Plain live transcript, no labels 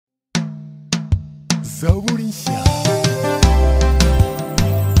zaburi nshya.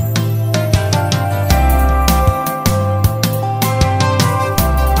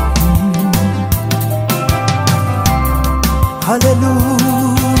 Haleluya,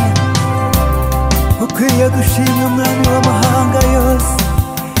 ukwiye gushimwa umwami w'amahanga yose.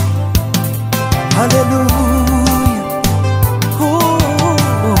 Haleluya,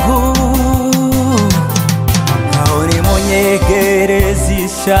 aho uri munyegereza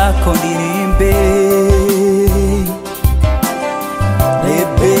ishako ndirimbe,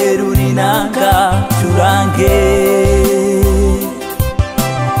 rebera uri nanga curange,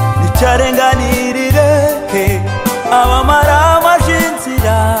 nicarenganirire abamara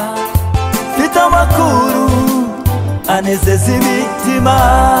amajinzira, mfite amakuru anezeza imitima,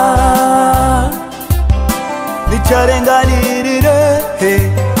 nicarenganirire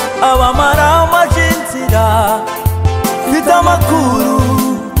abamara amajinzira, mfite amakuru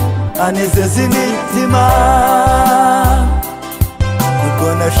anezeza imitima. Ubwo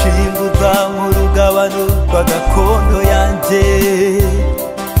nashingurwa mu rugabano rw'agakondo yanjye,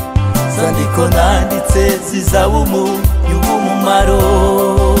 zandiko nanditse zizaba umunyu w'umumaro.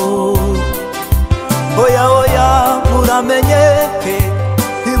 Oya oya muramenye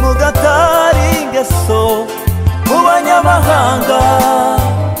ntimugatari ingeso mu banyamahanga,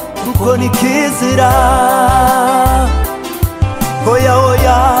 kuko ni kizira. Oya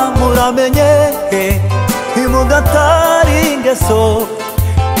oya muramenye ntimugatari ingeso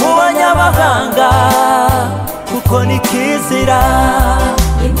mu banyamahanga, kuko ni kizira.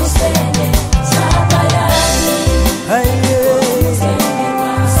 Imusenge cy'abayani,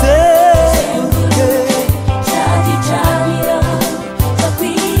 Senguke cya gicaniro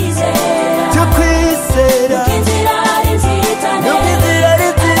cyo kwizera, inzira inzitane,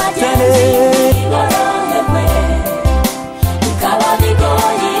 inzitane borohewe, bikaba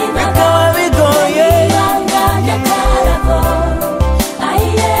bigoye ibanga ry'akarago.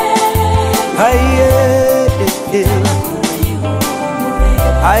 Ayiye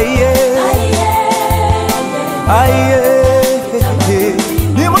aye aye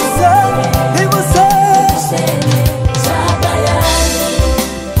nimuse aye muse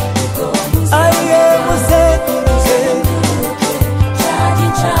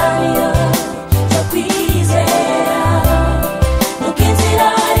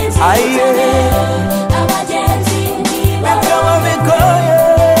aye bikaba bigoye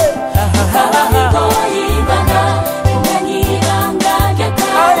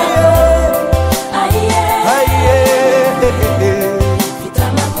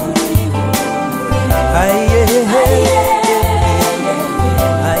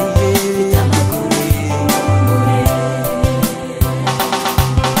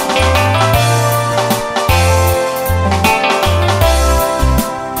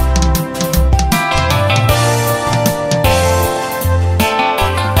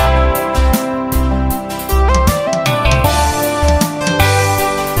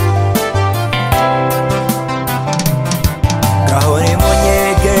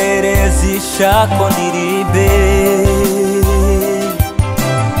shako ndirimbe,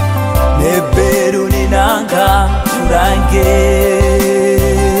 nebera uri nanga curange,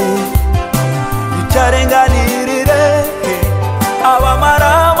 nicarenganirire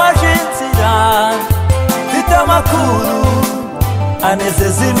abamara amajinzira, mfite amakuru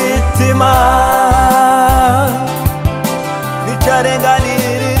anezeza imitima.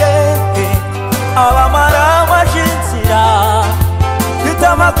 Nicarenganirire abamara amajinzira, mfite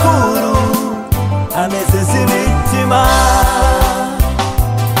amakuru anezeza imitima.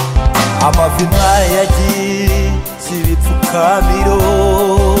 Amavi mwayagize ibipfukamiro,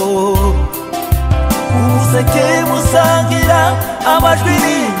 umuseke musangira amajwi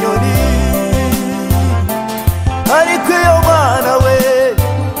n'inyoni, ariko iyo mwana we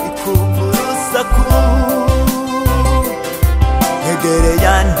ikumva urusaku, negere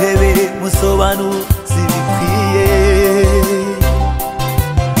ya ntebe musobanuzi bikwiye,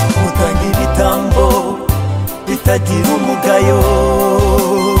 mutanga ibitambo bitagira umugayo,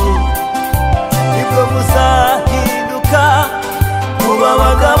 nibwo muzahinduka muba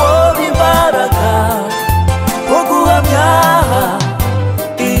abagabo b'imbaraga, bo guhamya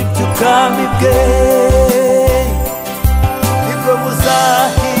iby'ubwami bwe. Nibwo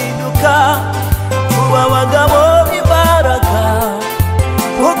muzahinduka muba abagabo b'imbaraga,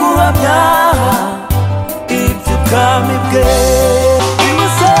 bo guhamya iby'ubwami bwe.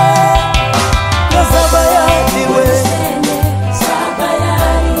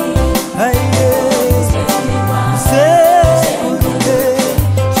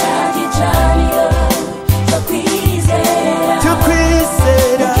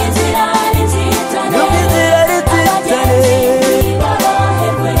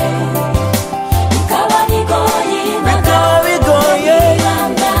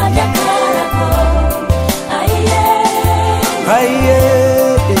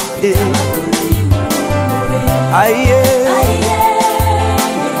 aye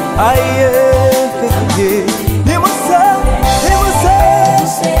aye nimusa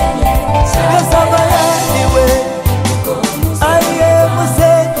yasabayaniwe aye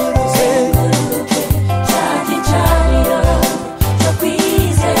muze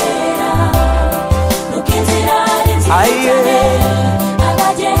aye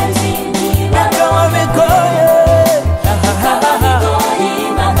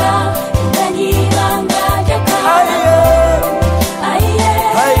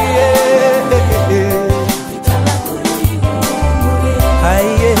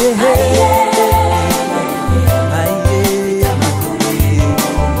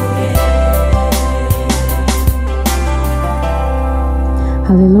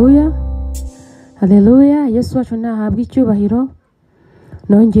Haleluya, haleluya. Yesu wacu nahabwa icyubahiro.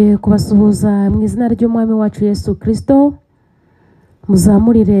 Nongeye kubasuhuza mu izina ry'umwami wacu Yesu Kristo.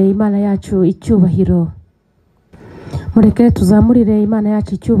 Muzamurire Imana yacu icyubahiro. Mureke tuzamurire Imana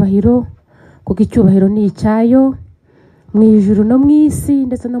yacu icyubahiro, kuko icyubahiro ni icyayo mu ijuru no mu isi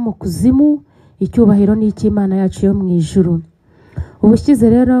ndetse no mu kuzimu. Icyubahiro ni icy'Imana yacu yo mu ijuru. Ubushize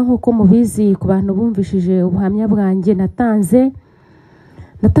rero nkuko mubizi ku bantu bumvishije ubuhamya bwanjye natanze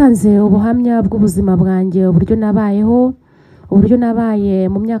ubuhamya bw'ubuzima bwanjye, uburyo nabayeho, uburyo nabaye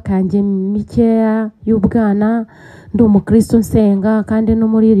mu myaka yanjye mikeya y'ubwana ndi umukristo nsenga kandi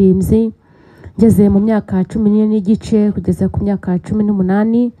n'umuririmbyi, ngeze mu myaka 14 n'igice kugeza ku myaka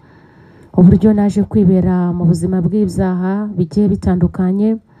 18, uburyo naje kwibera mu buzima bw'ibyaha bigiye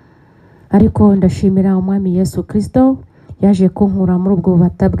bitandukanye, ariko ndashimira umwami Yesu Kristo yaje kunkura muri ubwo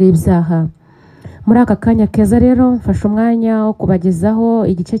bubata bw'ibyaha. Muri aka kanya keza rero mfashe umwanya wo kubagezaho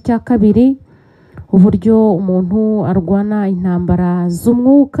igice cya kabiri, uburyo umuntu arwana intambara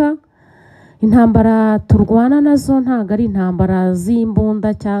z'umwuka. Intambara turwana nazo ntago ari intambara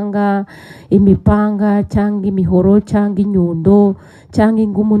z'imbunda cyangwa imipanga cyangwa imihoro cyangwa inyundo cyangwa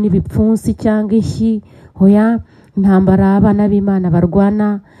ingumu n'ibipfunsi cyangwa inshyi. Hoya, intambara abana b'Imana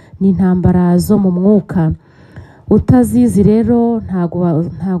barwana ni intambara zo mu mwuka. Utazizi rero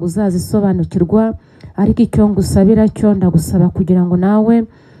ntago uzazisobanukirwa, ariko icyo ngusabira cyo ndagusaba kugira ngo nawe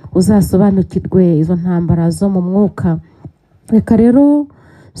uzasobanukirwe izo ntambara zo mu mwuka. Reka rero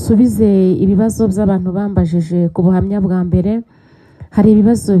subize ibibazo by'abantu bambajije ku buhamya bwa mbere. Hari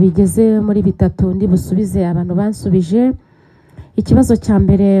ibibazo bigeze muri 3 ndi busubize abantu bansubije. Ikibazo cya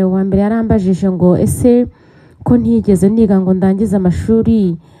mbere, wa mbere yarambajije ngo ese ko ntigeze niga ngo ndangize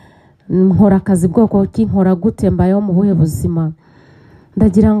amashuri, nkora akazi bwoko ki, nkora gute, mbayeho mu buhe buzima?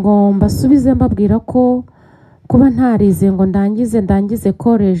 Ndagira ngo mbasubize mbabwira ko kuba ntarize ngo ndangize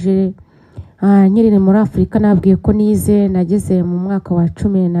college nyiri muri Afrika, nabwiye ko nize, nageze mu mwaka wa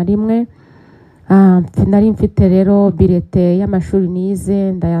 11. Nari mfite rero birete y'amashuri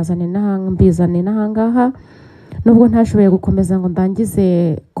nize, ndayazane mbizane n'ahangaha, nubwo ntashoboye gukomeza ngo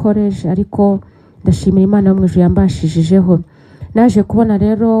ndangize college, ariko ndashimira Imana yo mu ijuru yambashijeho. Naje kubona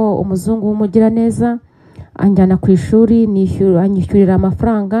rero umuzungu w'umugira neza anjyana ku ishuri, anyishyurira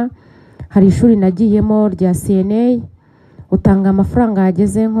amafaranga. Hari ishuri nagiyemo rya CNA, utanga amafaranga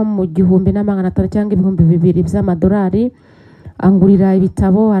yageze nko mu 1,500 cyangwa 2,000 by'amadolari. Angurira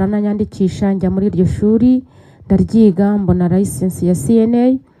ibitabo, arananyandikisha, njya muri iryo shuri ndaryiga, mbona license ya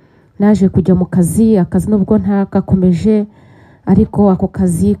CNA. Naje kujya mu kazi, akazi nubwo ntakakomeje, ariko ako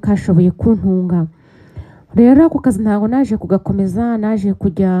kazi kashoboye kuntunga. Rero ako kazi ntago naje kugakomeza, naje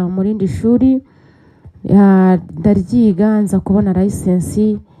kujya muri indi shuri ndaryiga, nza kubona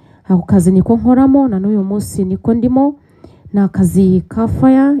license. Ako kazi niko nkoramo na n'uyu munsi niko ndimo, na akazi ka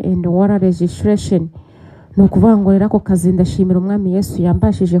fire and water registration. No kuvuga ngo rero ako kazi ndashimira umwami Yesu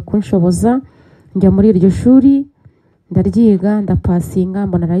yambashije kunshoboza, njya muri iryo shuri ndaryiga, ndapasinga,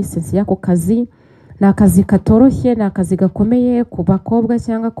 mbona license y'ako kazi. Na akazi katoroshye, na akazi gakomeye ku bakobwa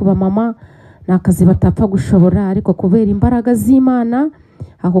cyangwa ku bamama, na akazi batapfa gushobora, ariko kubera imbaraga z'Imana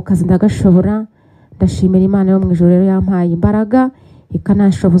ako kazi ndagashobora. Ndashimira Imana yo mu ijuru rero yampaye imbaraga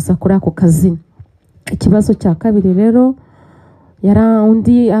ikanashoboza kuri ako kazi. Ikibazo cya kabiri rero,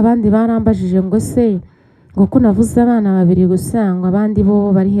 abandi barambajije ngo se ngo ko navuze abana 2 gusa, ngo abandi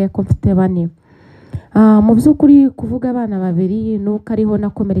bo bari he ko mfite 4? Mu by'ukuri kuvuga abana 2 nuko ariho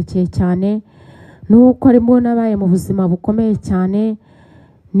nakomerekeye cyane, nuko arimo nabaye mu buzima bukomeye cyane.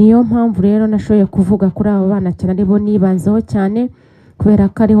 Niyo mpamvu rero nashoboye kuvuga kuri abo bana cyane, aribo nibanzeho cyane, kubera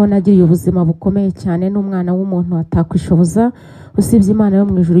ko ariho nagiriye ubuzima bukomeye cyane. N'umwana w'umuntu atakwishoboza, usibye Imana yo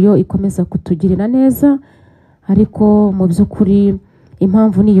mu ijuru yo ikomeza kutugirira neza. Ariko mu by'ukuri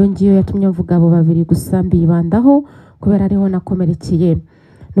impamvu niyo ngiyo yatumye mvuga abo 2 gusa, mbibandaho kubera ariho nakomerekeye.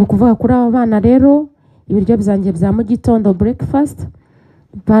 Ni ukuvuga kuri abo bana rero, ibiryo byanjye bya mu gitondo breakfast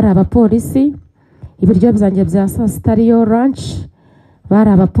bari abapolisi, ibiryo byanjye bya saa sita ariyo lunch bari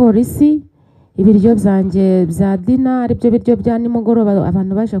abapolisi, ibiryo byanjye bya dina aribyo biryo bya nimugoroba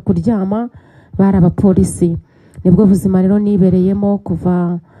abantu baje kuryama bari abapolisi. Nibwo buzima rero nibereyemo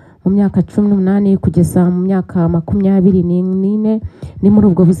kuva mu myaka 18 kugeza mu myaka 24 ni muri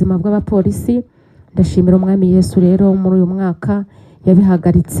ubwo buzima bw'abapolisi. Ndashimira umwami Yesu rero muri uyu mwaka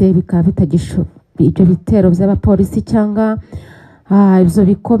yabihagaritse bikaba bitagisho ibyo bitero by'abapolisi cyangwa ibyo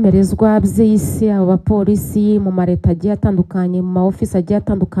bikomerezwa by'isi abo bapolisi mu mareta agiye atandukanye mu maofisi agiye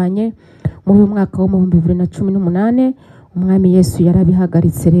atandukanye. Muri uyu mwaka wa 2018 umwami Yesu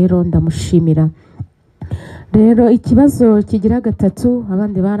yarabihagaritse rero ndamushimira. Rero ikibazo kigira gatatu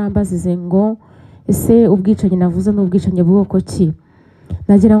abandi barambazize ngo ese ubwicanyi navuze n'ubwicanyi bwoko ki?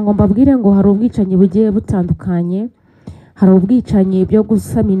 Nagira ngo mbabwire ngo hari ubwicanyi bugiye butandukanye. Hari ubwicanyi byo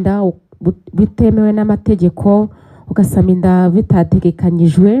gusama inda bitemewe n'amategeko, ugasama inda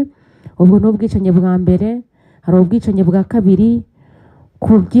bitategekanyijwe, ubwo n'ubwicanyi bwa mbere. Hari ubwicanyi bwa kabiri,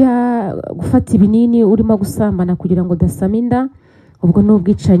 kurya gufata ibinini urimo gusambana kugira ngo udasama inda, ubwo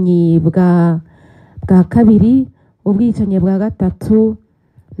n'ubwicanyi bwa kabiri. Ubwicanyi bwa gatatu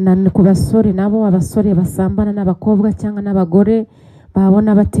ku basore nabo, abasore basambana n'abakobwa cyangwa n'abagore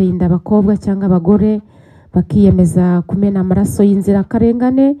babona bateye inda abakobwa cyangwa abagore bakiyemeza kumena amaraso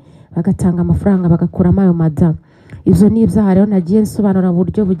y'inzirakarengane bagatanga amafaranga bagakuramo ayo mada. Ibyo ni ibyaha rero nagiye nsobanura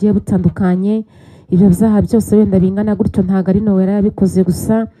buryo bugiye butandukanye. Ibyo byaha byose wenda bingana gutyo ntago ari NOELLA yabikoze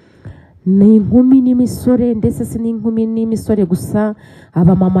gusa, ni inkumi n'imisore, ndetse si n'inkumi n'imisore gusa,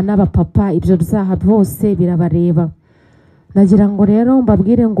 abamama n'abapapa, ibyo byaha bose birabareba. Nagira ngo rero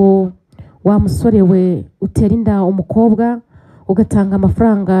mbabwire ngo wa musore we utera inda umukobwa ugatanga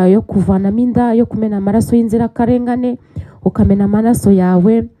amafaranga yo kuvanamo inda, yo kumena amaraso y'inzirakarengane, ukamena amaraso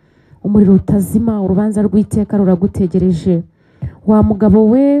yawe, umuriro utazima, urubanza rw'iteka ruragutegereje. Wa mugabo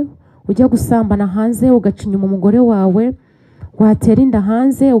we ujya gusambana hanze ugaca inyuma umugore wawe, watera inda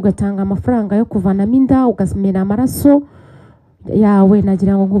hanze ugatanga amafaranga yo kuvanamo inda ugamena amaraso yawe,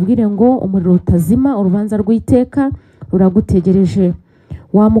 nagira ngo nkubwire ngo umuriro utazima, urubanza rw'iteka ruragutegereje.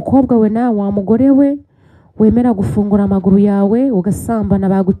 Wa mukobwa we na wa mugore we wemera gufungura amaguru yawe ugasambana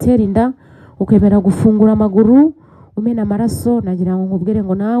bagutera inda, ukemera gufungura amaguru umena amaraso, nagira ngo nkubwire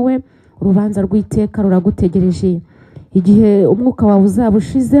ngo nawe urubanza rw'iteka ruragutegereje. Igihe umwuka wawe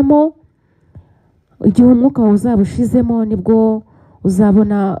uzabushizemo, nibwo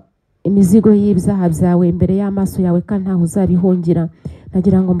uzabona imizigo y'ibyaha byawe imbere y'amaso yawe kandi ntaho uzabihungira.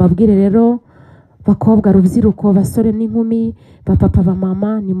 Nagira ngo mbabwire rero bakobwa, rubyiruko, basore n'inkumi, bapapa,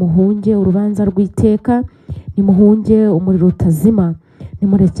 bamama, nimuhunge urubanza rw'iteka, nimuhunge umuriro utazima,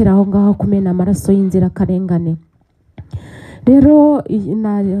 nimurekere aho ngaho kumena amaraso y'inzirakarengane. Rero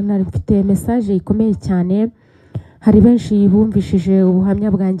mfite message ikomeye cyane. Hari benshi bumvishije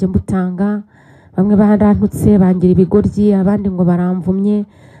ubuhamya bwanjye mbutanga, bamwe barantutse bangira ibigoryi, abandi ngo baramvumye,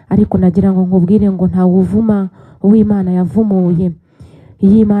 ariko nagira ngo nkubwire ngo nta wuvuma uw'Imana yavumuye.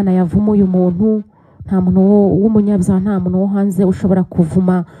 Iyi Imana yavumuye umuntu, nta muntu w'umunyabyaha, nta muntu wo hanze ushobora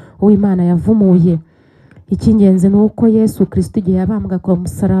kuvuma uw'Imana yavumuye. Icy'ingenzi ni uko Yesu Kristo igihe yabambwa ku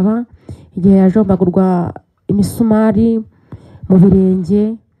musaraba, igihe yajombagurwa imisumari mu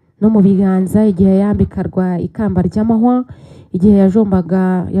birenge no mu biganza, igihe yambikarwa ikamba ry'amahwa, igihe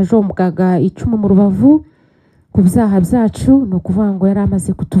yajombwaga icumu mu rubavu ku byaha byacu, ni ukuvuga ngo yari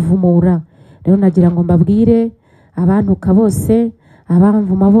amaze kutuvumura. Rero nagira ngo mbabwire abantuka bose,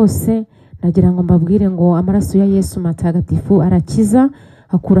 abamvuma bose, nagira ngo mbabwire ngo amaraso ya Yesu matagatifu arakiza,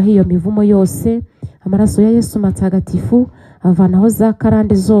 akuraho iyo mivumo yose. Amaraso ya Yesu matagatifu avanaho za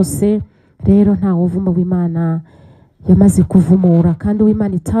karande zose. Rero nta wuvuma w'Imana yamaze kuvumura, kandi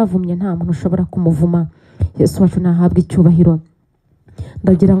uw'Imana itavumye nta muntu ushobora kumuvuma. Yesu wacu nahabwa icyubahiro.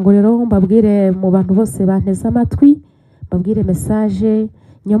 Ndagira ngo rero mbabwire mu bantu bose banteze amatwi, mbabwire message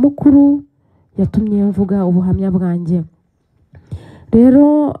nyamukuru yatumye mvuga ubuhamya bwanjye.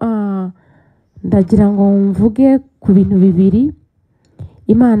 Rero ndagira ngo mvuge ku bintu bibiri.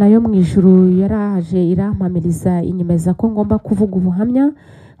 Imana yo mu ijuru yaraje irampamiriza, inyemeza ko ngomba kuvuga ubuhamya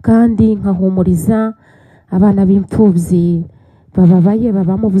kandi nkahumuriza abana b'imfubyi bababaye,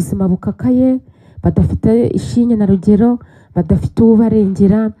 baba mu buzima bukakaye, badafite ishinge na rugero, badafite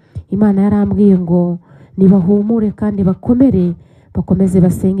ubarengera. Imana yarambwiye ngo nibahumure kandi bakomere, bakomeze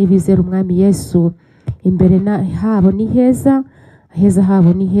basenge bizera umwami Yesu. Imbere habo ni heza, heza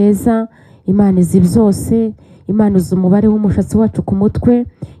habo ni heza. Imana izi byose, Imana izi umubare w'umushatsi wacu ku mutwe,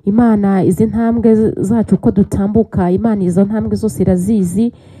 Imana izi ntambwe zacu uko dutambuka, Imana izo ntambwe zose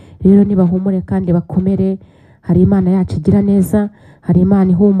irazizi. Rero nibahumure kandi bakomere. Hari Imana yacu igira neza, hari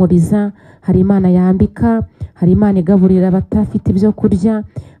Imana ihumuriza, hari Imana yambika, hari Imana igaburira abatafite ibyo kurya,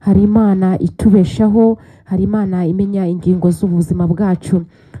 hari Imana itubeshaho, hari Imana imenya ingingo z'ubuzima bwacu,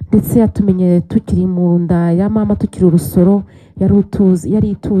 ndetse yatumenye tukiri mu nda ya mama tukiri urusoro, yari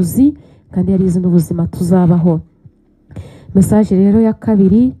ituzi kandi yari izi n'ubuzima tuzabaho. Message rero ya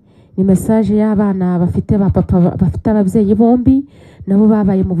kabiri ni message y'abana bafite ababyeyi bombi, nabo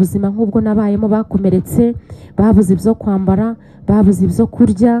babaye mu buzima nk'ubwo nabayemo, bakomeretse, babuze ibyo kwambara, babuze ibyo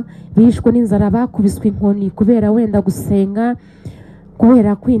kurya, bishwe n'inzara, bakubiswe inkoni kubera wenda gusenga,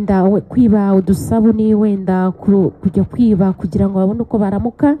 kubera kwiba udusabuni, wenda kujya kwiba kugira ngo babone uko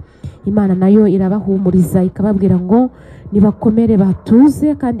baramuka. Imana nayo irabahumuriza ikababwira ngo nibakomere,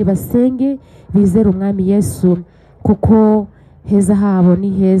 batuze kandi basenge, bizere umwami Yesu, kuko heza habo ni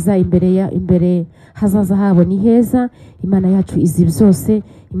heza, imbere hazaza habo ni heza. Imana yacu izi byose,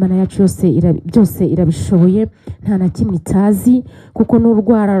 Imana yacu byose irabishoboye, nta na kimwe itazi, kuko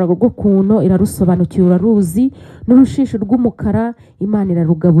n'urwara rwo kuno irarusobanukiwe, uraruzi, n'urushishi rw'umukara Imana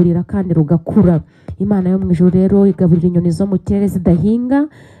irarugaburira kandi rugakura. Imana yo mu ijuru rero igaburira inyoni zo mu kirere zidahinga,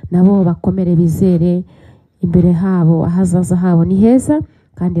 nabo bakomere bizere, imbere habo ahazaza habo ni heza,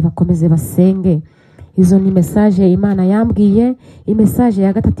 kandi bakomeze basenge. Izo ni message Imana yambwiye. Message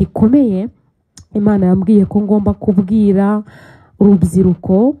ya gatatu ikomeye, Imana yambwiye ko ngomba kubwira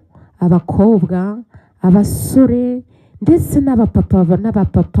urubyiruko, abakobwa, abasore, ndetse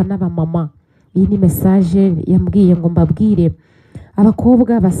n'abapapa n'abamama. Iyi ni message yambwiye ngo mbabwire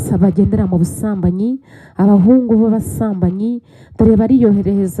abakobwa bagendera mu busambanyi, abahungu b'abasambanyi, dore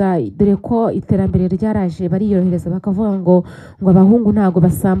bariyohereza, dore ko iterambere ryaraje, bariyohereza bakavuga ngo abahungu ntago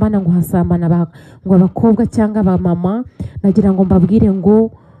basambana, ngo hasambana ngo abakobwa cyangwa abamama. Nagira ngo mbabwire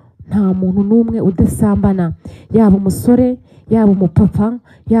ngo nta muntu n'umwe udasambana, yaba umusore, yaba umupapa,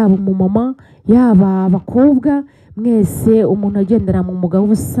 yaba umumama, yaba abakobwa, mwese umuntu agendera mu mwuga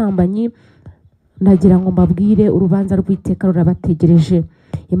w'ubusambanyi, nagira ngo mbabwire urubanza rw'iteka rurabategereje.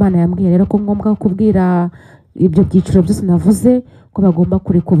 Imana yambwiye rero ko ngombwa kubwira ibyo byiciro byose navuze ko bagomba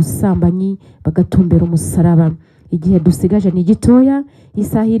kureka ubusambanyi bagatumbera umusaraba. Igihe dusigaje ni gitoya,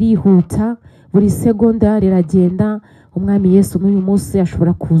 isaha irihuta, buri segonda riragenda. Umwami Yesu n'uyu munsi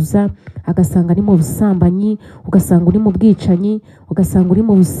ashobora kuza agasanga ari mu busambanyi, ugasanga uri mu bwicanyi, ugasanga uri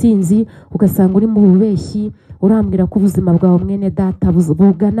mu businzi, ugasanga uri mu bubeshyi. Urambwira ko ubuzima bwawe mwene data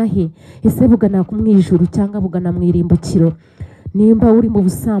bugana he? Ese bugana mu ijuru cyangwa bugana mu irimbukiro? Nimba uri mu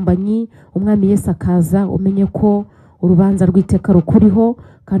busambanyi, umwami Yesu akaza, umenye ko urubanza rw'iteka rukuriho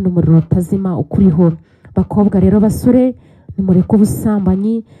kandi umuriro utazima ukuriho. Bakobwa rero, basore, nimureke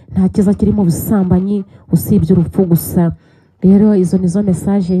ubusambanyi, nta kiza kiri mu busambanyi usibye urupfu gusa. Rero izo nizo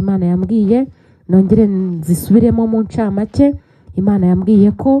message Imana yambwiye, nongere nzisubiremo mu ncamake. Imana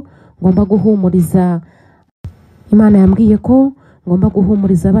yambwiye ko ngomba guhumuriza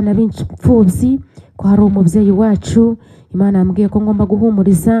abana b'imfubyi ko hari umubyeyi wacu. Imana yambwiye ko ngomba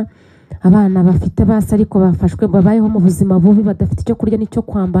guhumuriza abana bafite base ariko bafashwe, babayeho mu buzima bubi, badafite icyo kurya n'icyo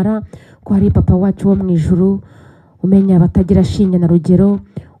kwambara, ko hari papa wacu wo mu ijuru umenya abatagira shinge na rugero,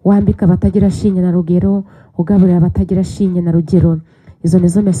 wambika abatagira shinge na rugero, ugaburira abatagira shinge na rugero. Izo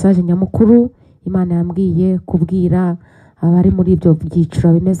nizo message nyamukuru Imana yambwiye kubwira abari muri ibyo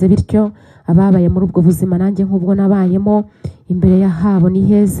byiciro bimeze bityo, ababaye muri ubwo buzima nanjye nk'ubwo nabayemo. Imbere ya habo ni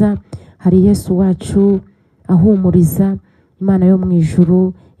heza, hari Yesu wacu ahumuriza. Imana yo mu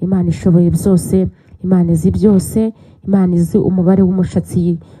ijuru, Imana ishoboye byose, Imana izi byose, Imana izi umubare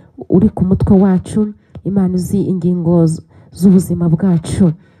w'umushatsi uri ku mutwe wacu, Imana izi ingingo z'ubuzima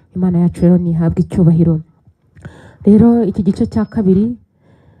bwacu. Imana yacu rero nihabwa icyubahiro. Rero iki gice cya kabiri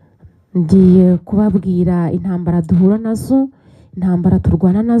ngiye kubabwira intambara duhura nazo, intambara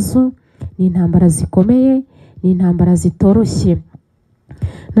turwana nazo. Ni intambara zikomeye, ni intambara zitoroshye.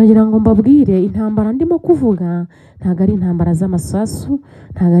 Nagira ngo mbabwire intambara ndimo kuvuga ntago ari intambara z'amasasu,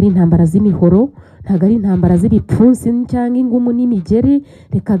 ntago ari intambara z'imihoro, ntago ari intambara z'ibipfunsi cyangwa ingumu n'imigeri.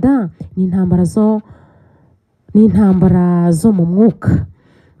 Reka da, ni intambara zo mu mwuka.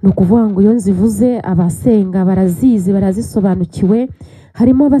 Ni ukuvuga ngo iyo nzivuze abasenga barazizi, barazisobanukiwe.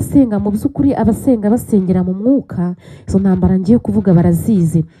 Harimo abasenga mu by'ukuri, abasenga basengera mu mwuka, izo ntambara ngiye kuvuga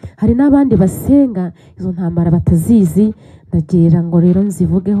barazizi. Hari n'abandi basenga izo ntambara batazizi. Nagira ngo rero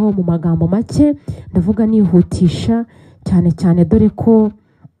nzivugeho mu magambo make, ndavuga nihutisha cyane, dore ko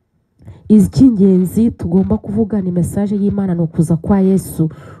icy'ingenzi tugomba kuvuga ni message y'Imana, ni ukuza kwa Yesu.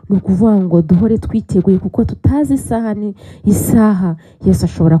 Ni ukuvuga ngo duhore twiteguye, kuko tutazi isaha Yesu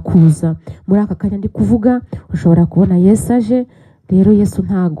ashobora kuza. Muri aka kanya ndi kuvuga ushobora kubona Yesu aje. Rero Yesu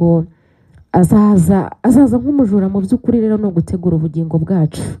ntago azaza nk'umujura. Mu by'ukuri rero no gutegura ubugingo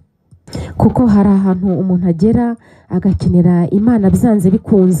bwacu. kuko hari ahantu umuntu agera agakenera Imana byanze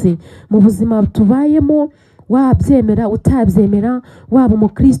bikunze mu buzima tubayemo, wabyemera utabyemera, waba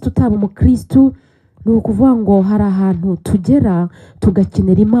umukristo utaba umukristo. Ni ukuvuga ngo hari ahantu tugera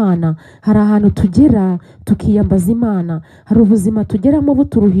tugakenera Imana, hari ahantu tugera tukiyambaza Imana, hari ubuzima tugeramo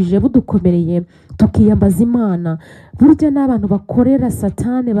buturuhije budukomereye tukiyambaza Imana. Burya n'abantu bakorera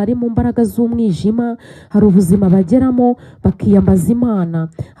Satani bari mu mbaraga z'umwijima, hari ubuzima bageramo bakiyambaza Imana.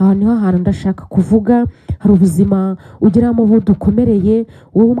 Aho niho hantu ndashaka kuvuga, hari ubuzima ugeramo budukomereye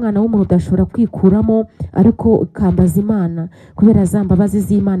wowe umwana w'umuntu udashobora kwikuramo, ariko ukambaza Imana kubera za mbabazi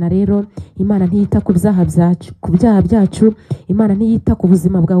z'Imana. Rero Imana ntiyita ku byaha byacu, Imana ntiyita ku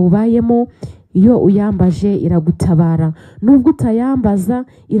buzima bwawe ubayemo. Iyo uyambaje iragutabara, nubwo utayambaza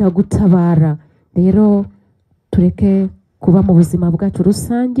iragutabara. Rero tureke kuba mu buzima bwacu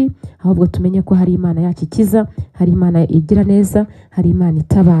rusange, ahubwo tumenye ko hari Imana yacu ikiza, hari Imana igira neza, hari Imana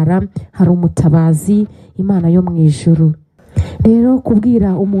itabara, hari umutabazi, Imana yo mu ijuru. Rero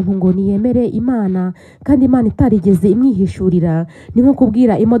kubwira umuntu ngo niyemere Imana kandi Imana itarigeze imwihishurira, ni nko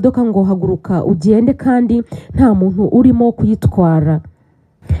kubwira imodoka ngo haguruka ugende kandi nta muntu urimo kuyitwara.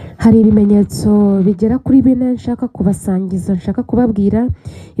 Hari ibimenyetso bigera kuri 4 nshaka kubasangiza, nshaka kubabwira.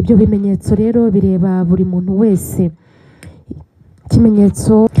 Ibyo bimenyetso rero bireba buri muntu wese.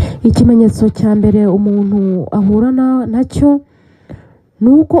 Ikimenyetso cya mbere umuntu ahura nacyo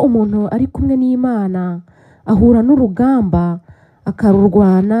nuko umuntu ari kumwe n'Imana ahura n'urugamba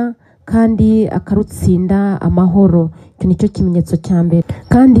akarurwana kandi akarutsinda amahoro. Icyo nicyo kimenyetso cya mbere.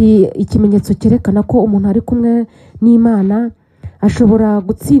 Kandi ikimenyetso cyerekana ko umuntu ari kumwe n'Imana ashobora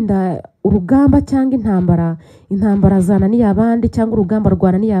gutsinda urugamba cyangwa intambara zananiye abandi, cyangwa urugamba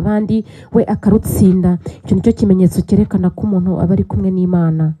rwananiye abandi we akarutsinda. Icyo nicyo kimenyetso cyerekana ko umuntu aba ari kumwe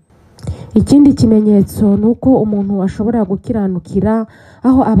n'Imana. Ikindi kimenyetso nuko umuntu ashobora gukiranukira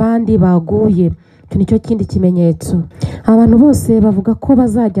aho abandi baguye. Icyo nicyo kindi kimenyetso. Abantu bose bavuga ko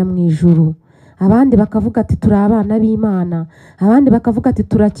bazajya mu ijuru, abandi bakavuga ati turi abana b'Imana, abandi bakavuga ati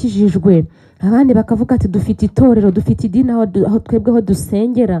turakijijwe, abandi bakavuga ati dufite itorero, dufite idini aho twebweho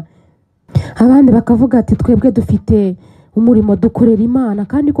dusengera, abandi bakavuga ati twebwe dufite umurimo dukorera Imana.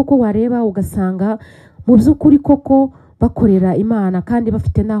 Kandi koko wareba ugasanga mu by'ukuri koko bakorera Imana kandi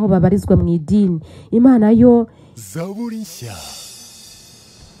bafite naho babarizwa mu idini. Imana yo Zaburi nshya.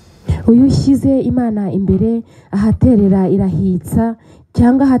 Uyu ushyize Imana imbere, ahaterera irahitsa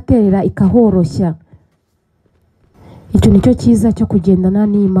cyangwa ahaterera ikahoroshya. Icyo nicyo cyiza cyo kugendana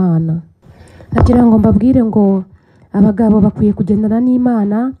n'Imana. Nagira ngo mbabwire ngo abagabo bakwiye kugendana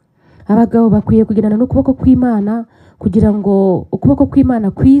n'Imana, abagabo bakwiye kugendana n'ukuboko kw'Imana, kugira ngo ukuboko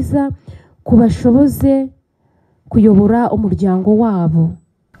kw'Imana kwiza kubashoboze kuyobora umuryango wabo.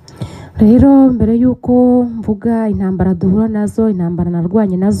 Rero mbere yuko mvuga intambara duhura nazo, intambara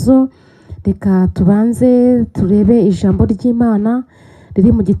narwanye nazo, reka tubanze turebe ijambo ry'Imana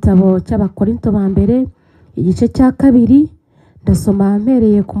riri mu gitabo cy'Abakorinto ba mbere igice cya 2. Ndasoma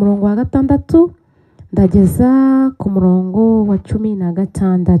mpereye ku murongo wa 6 ndageza ku murongo wa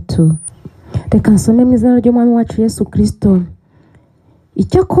 16. Reka nsome mu izina ry'Umwami wacu Yesu Kristo.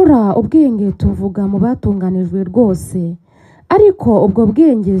 Icyakora ubwenge tuvuga mu batunganijwe rwose, ariko ubwo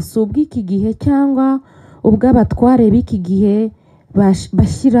bwenge si ubw'iki gihe cyangwa ubw'abatware b'iki gihe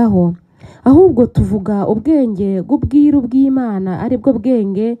bashyiraho, ahubwo tuvuga ubwenge bw'ubwiru bw'Imana, ari bwo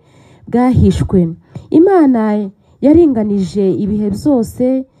bwenge bwahishwe. Imana yaringanije ibihe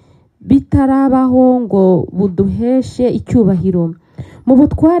byose bitarabaho ngo buduheshe icyubahiro. Mu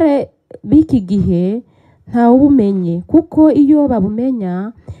butware b'iki gihe ntawubumenye, kuko iyo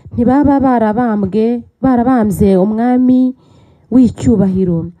babumenya ntibaba barabambye umwami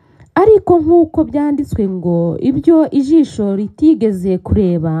w'icyubahiro. Ariko nk'uko byanditswe ngo ibyo ijisho ritigeze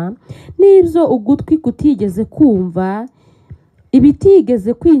kureba, n'ibyo ugutwi kutigeze kumva,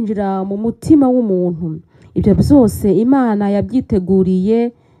 ibitigeze kwinjira mu mutima w'umuntu, ibyo byose Imana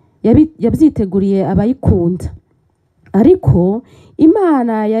yabyiteguriye abayikunda. Ariko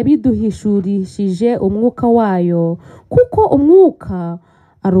Imana yabiduhishurishije umwuka wayo, kuko umwuka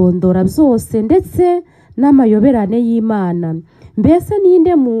arondora byose ndetse n'amayoberane y'Imana. Mbese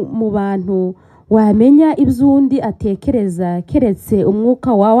ninde mu bantu wamenya iby'undi atekereza keretse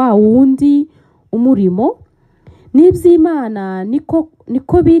umwuka wa wundi umurimo? N'iby'Imana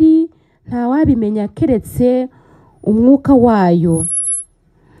niko biri, ntawabimenya keretse umwuka wayo.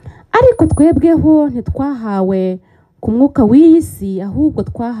 Ariko twebweho ntitwahawe ku mwuka w'iyi si, ahubwo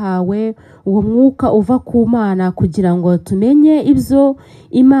twahawe uwo mwuka uva ku Mana, kugira ngo tumenye ibyo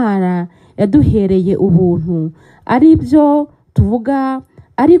Imana yaduhereye ubuntu, ari byo tuvuga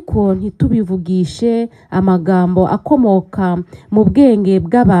ariko ntitubivugishe amagambo akomoka mu bwenge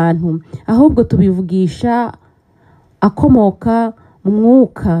bw'abantu, ahubwo tubivugisha akomoka mu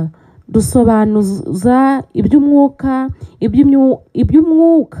mwuka, dusobanuza iby'umwuka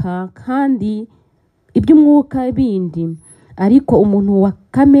kandi iby'umwuka bindi. Ariko umuntu wa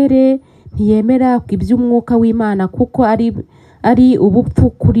kamere ntiyemera iby'umwuka w'Imana kuko ari ubupfu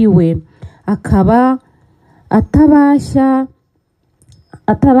kuri we, akaba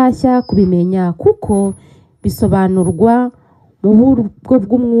atabasha kubimenya kuko bisobanurwa mu buryo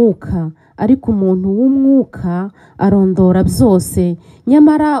bw'umwuka. Ariko umuntu w'umwuka arondora byose,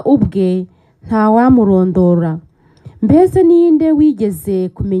 nyamara ubwe ntawamurondora. Mbese ninde wigeze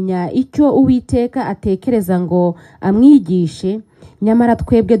kumenya icyo Uwiteka atekereza ngo amwigishe? Nyamara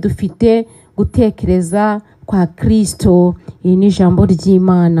twebwe dufite gutekereza kwa Kristo. Iri ni ijambo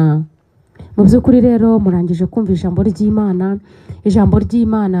ry'Imana. Mu by'ukuri rero murangije kumva ijambo ry'Imana. Ijambo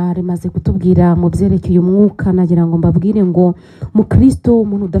ry'Imana rimaze kutubwira mu byerekeye umwuka. Nagira ngo mbabwire ngo mu Kristo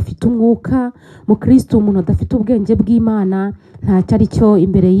umuntu udafite umwuka, mu Kristo umuntu udafite ubwenge bw'Imana ntacyo ari cyo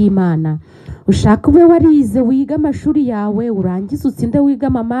imbere y'Imana. Ushaka ube warize, wiga amashuri yawe, urangize utsinde, wiga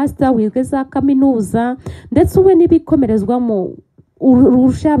master, wige za kaminuza, ndetse ube n'ibikomerezwamo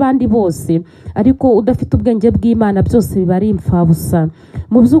urusha abandi bose, ariko udafite ubwenge bw'Imana byose biba ari impfabusa.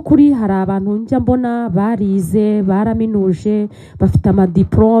 Mu by'ukuri hari abantu njya mbona barize, baraminuje, bafite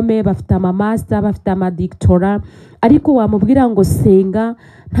amadiplome, bafite amamaster, bafite amadictora, ariko wamubwira ngo senga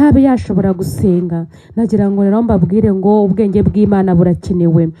ntabe yashobora gusenga. Nagira ngo rero mbabwire ngo ubwenge bw'Imana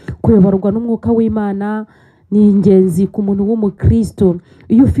burakenewe. Kuyoborwa n'umwuka w'Imana ni ingenzi ku muntu w'umukristo.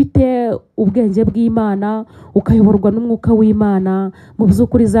 Iyo ufite ubwenge bw'Imana ukayoborwa n'umwuka w'Imana, mu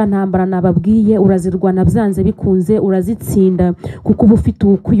by'ukuri za ntambara nababwiye urazirwana byanze bikunze, urazitsinda, kuko uba ufite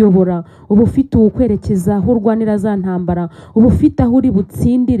ukuyobora, uba ufite ukwerekeza aho urwanira za ntambara, uba ufite aho uri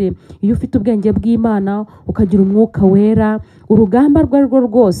butsindire. Iyo ufite ubwenge bw'Imana ukagira umwuka wera, urugamba rwo rwo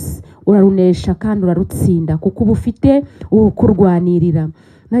rwose urarunesha kandi urarutsinda, kuko uba ufite ukurwanirira.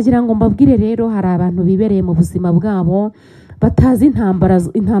 Nagira ngo mbabwire rero hari abantu bibereye mu buzima bwabo batazi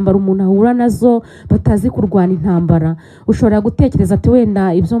intambara umuntu ahura nazo, batazi kurwana intambara. Ushobora gutekereza ati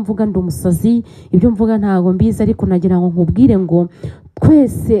wenda ibyo mvuga ndi umusazi, ibyo mvuga ntago mbizi, ariko nagira ngo nkubwire ngo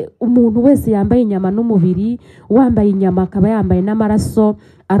twese, umuntu wese yambaye inyama n'umubiri, wambaye inyama akaba yambaye n'amaraso,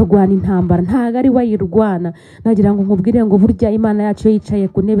 arwana intambara, ntago ari wayirwana. Nagira ngo nkubwire ngo burya Imana yacu yicaye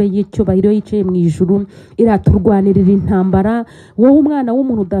ku ntebe y'icyubahiro, yicaye mu ijuru, iraturwanirira intambara wowe umwana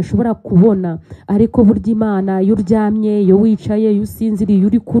w'umuntu udashobora kubona. Ariko burya Imana iyo uryamye, iyo wicaye, iyo usinziriye, iyo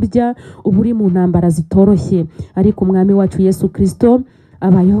uri kurya, uba uri mu ntambara zitoroshye. Ariko umwami wacu Yesu Kristo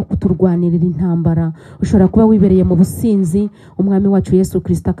abayeho kuturwanirira intambara. Ushobora kuba wibereye mu businzi, umwami wacu Yesu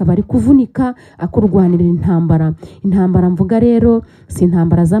Kristo akaba ari kuvunika akurwanirira intambara. Intambara mvuga rero si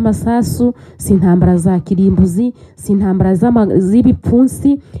intambara z'amasasu, si intambara za kirimbuzi, si intambara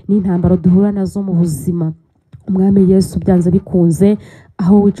z'ibipfunsi, ni intambara duhura nazo mu buzima. Umwami Yesu byanze bikunze,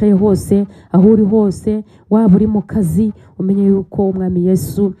 aho wicaye hose, aho uri hose, waba uri mu kazi, umenye yuko umwami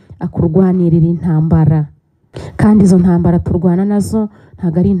Yesu akurwanirira intambara. Kandi izo ntambara turwana nazo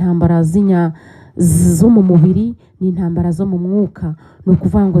ntago ari intambara zo mu mubiri, ni intambara zo mu mwuka. Ni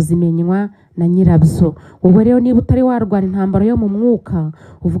ukuvuga ngo zimenywa na nyirabyo. Wowe rero niba utari warwana intambara yo mu mwuka,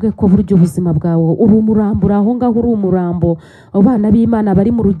 uvuge ko buryo ubuzima bwawe uri umurambo, aho ngaho uri umurambo. Abana b'Imana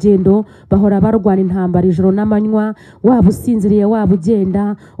bari mu rugendo bahora barwana intambara ijoro n'amanywa, waba usinziriye, waba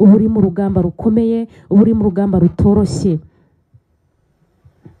ugenda, uba uri mu rugamba rukomeye, uba uri mu rugamba rutoroshye.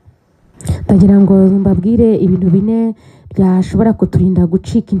 Ndagira ngo mbabwire ibintu bine byashobora kuturinda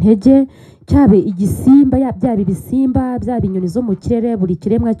gucika intege. Cyabe igisimba, byaba ibisimba, byaba inyoni zo mu kirere, buri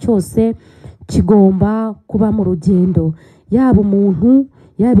kiremwa cyose kigomba kuba mu rugendo. Yaba umuntu,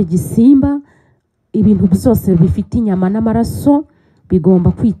 yaba igisimba, ibintu byose bifite inyama n'amaraso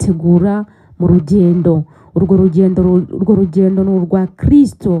bigomba kwitegura mu rugendo. Urwo rugendo ni urwa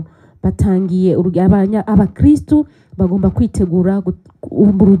Kristo. Batangiye abakristo bagomba kwitegura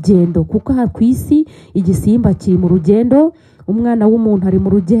mu rugendo, kuko aha ku isi igisimba kiri mu rugendo, umwana w'umuntu ari mu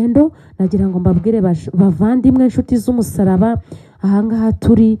rugendo. Nagira ngo mbabwire bavandimwe, inshuti z'umusaraba, ahangaha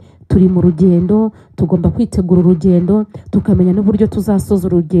turi mu rugendo. Tugomba kwitegura urugendo, tukamenya n'uburyo tuzasoza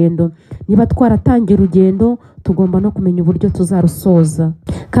urugendo. Niba twaratangiye urugendo, tugomba no kumenya uburyo tuzarusoza,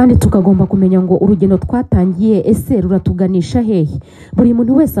 kandi tukagomba kumenya ngo urugendo twatangiye ese ruratuganisha hehe. Buri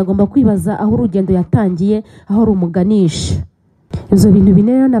muntu wese agomba kwibaza aho urugendo yatangiye, aho rumuganisha. Ibyo bintu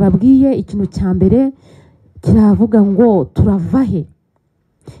bine rero nababwiye, ikintu cya mbere kiravuga ngo turava he,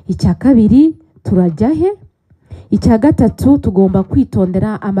 icya kabiri turajya he, icya gatatu tugomba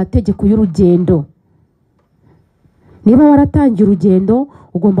kwitondera amategeko y'urugendo. niba waratangiye urugendo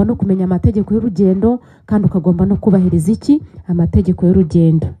ugomba no kumenya amategeko y'urugendo kandi ukagomba no kubahiriza amategeko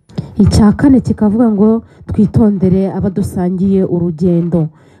y'urugendo. Icya kane kikavuga ngo twitondere abadusangiye urugendo.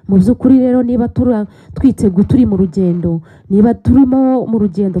 Mu by'ukuri rero niba twiteguye turi mu rugendo, niba turimo mu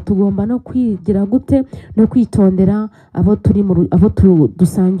rugendo tugomba no kwigira gute no kwitondera abo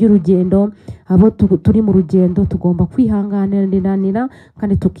dusangiye urugendo, abo turi mu rugendo tugomba kwihanganiranira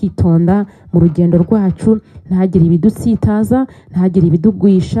kandi tukitonda mu rugendo rwacu, ntagire ibidutsitaza, ntagire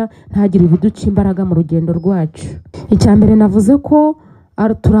ibidugwisha, ntagire ibiduca imbaraga mu rugendo rwacu. Icya mbere navuze ko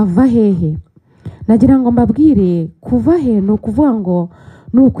turava hehe. Nagira ngo mbabwire kuva he ni ukuvuga ngo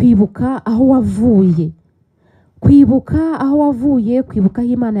ni ukwibuka aho wavuye. Kwibuka aho wavuye, kwibuka aho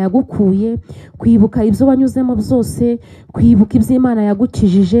Imana yagukuye, kwibuka ibyo wanyuzemo byose, kwibuka ibyo Imana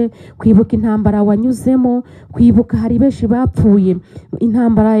yagukijije, kwibuka intambara wanyuzemo, kwibuka hari benshi bapfuye.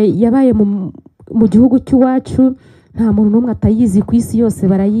 Intambara yabaye mu gihugu cy'iwacu nta muntu n'umwe atayizi, ku isi yose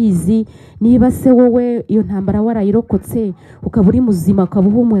barayizi. Niba se wowe iyo ntambara warayirokotse ukaba uri muzima, ukaba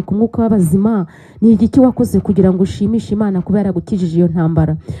uhumeka umwuka w'abazima, ni igiki wakoze kugira ngo ushimishe Imana kuba yaragukijije iyo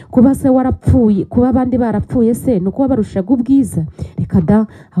ntambara? Kuba se warapfuye, kuba abandi barapfuye se ni ukuba barushaga ubwiza? Reka da,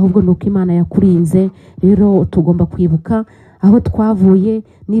 ahubwo ni uko Imana yakurinze. Rero tugomba kwibuka aho twavuye,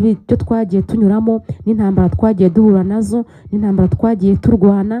 n'ibyo twagiye tunyuramo, n'intambara twagiye duhura nazo, n'intambara twagiye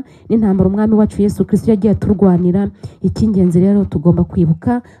turwana, n'intambara umwami wacu Yesu Kristo yagiye turwanira. Icy'ingenzi rero tugomba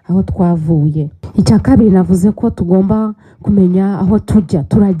kwibuka aho twavuye. Icya kabiri navuze ko tugomba kumenya aho tujya,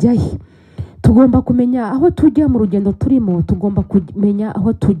 turajya he. Tugomba kumenya aho tujya mu rugendo turimo, tugomba kumenya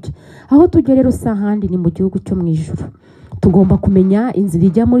aho tujya. Aho tujya rero si ahandi, ni mu gihugu cyo mu ijuru. Tugomba kumenya inzira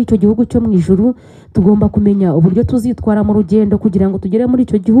ijya muri icyo gihugu cyo mu ijuru, tugomba kumenya uburyo tuzitwara mu rugendo kugira ngo tugere muri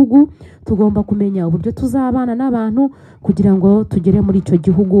icyo gihugu, tugomba kumenya uburyo tuzabana n'abantu kugira ngo tugere muri icyo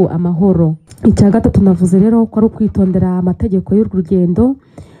gihugu amahoro. Icya gatatu navuze rero ko ari ukwitondera amategeko y'urugendo.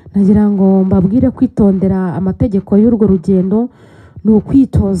 Nagira ngo mbabwire kwitondera amategeko y'urwo rugendo ni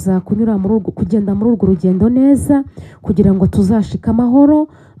ukwitoza kugenda muri urwo rugendo neza kugira ngo tuzashike amahoro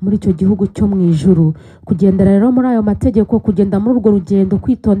muri icyo gihugu cyo mu ijuru. Kugendera rero muri ayo mategeko, kugenda muri urwo rugendo,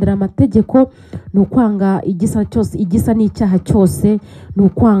 kwitondera amategeko ni ukwanga igisa n'icyaha cyose, ni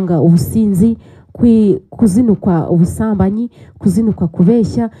ukwanga ubusinzi, kuzinukwa ubusambanyi, kuzinukwa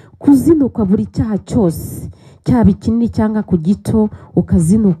kubeshya, kuzinukwa buri cyaha cyose, cyaba ikinini cyangwa ku gito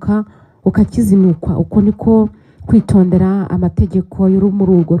ukakizinukwa. Uko niko kwitondera amategeko yo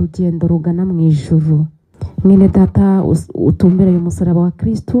muri urwo rugendo rugana mu ijuru. Mwene data utumbereye umusaraba wa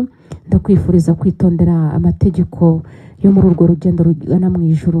Kristo, ndakwifuriza kwitondera amategeko yo muri urwo rugendo rugana mu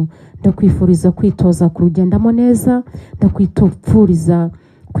ijuru. Ndakwifuriza kwitoza kurugendamo neza, ndakwifuriza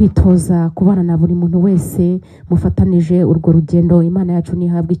kwitoza kubana na buri muntu wese mufatanije urwo rugendo. Imana yacu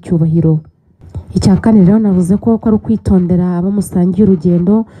nihabwe icyubahiro. Icya kane rero navuze ko ari ukwitondera abo musangiye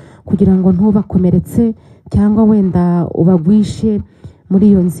urugendo kugira ngo ntubakomeretse cyangwa wenda ubagwishe muri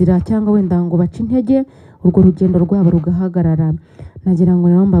iyo nzira, cyangwa wenda ngo bace intege urwo rugendo rwabo rugahagarara. Nagira ngo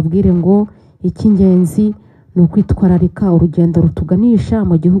rero mbabwire ngo icy'ingenzi ni ukwitwararika urugendo rutuganisha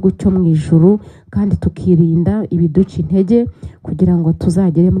mu gihugu cyo mu ijuru, kandi tukirinda ibiduca intege kugira ngo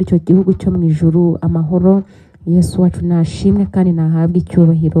tuzagere muri icyo gihugu cyo mu ijuru amahoro. Yesu wacu nashimwe kandi nahabwe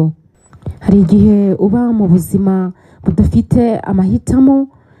icyubahiro. Hari igihe uba mu buzima budafite amahitamo,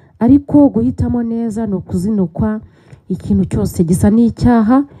 ariko guhitamo neza ni ukuzinukwa ikintu cyose gisa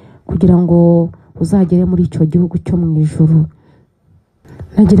n'icyaha kugira ngo uzagere muri icyo gihugu cyo mu ijuru.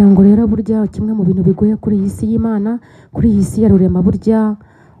 Nagira ngo rero burya kimwe mu bintu bigoye kuri iyi si y'Imana, kuri iyi si ya rurema, burya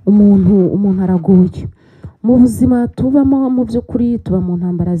umuntu aragoye mu buzima tubamo. Mu by'ukuri tuba mu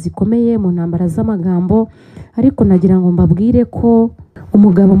ntambara zikomeye, mu ntambara z'amagambo, ariko nagira ngo mbabwire ko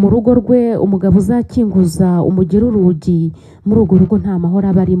umugabo mu rugo rwe, umugabo uzakinguza umugeri urugi, muri urwo rugo nta mahoro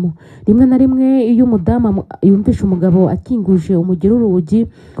aba arimo. Rimwe na rimwe iyo umudamu yumvisha umugabo akinguje umugeri urugi,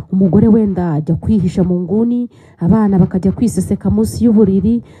 umugore wenda ajya kwihisha mu nguni, abana bakajya kwiseseka munsi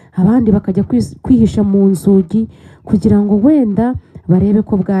y'uburiri, abandi bakajya kwihisha mu nzugi kugira ngo wenda barebe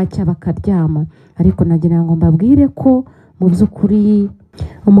ko bwacya bakaryama. Ariko nagira ngo mbabwire ko mu by'ukuri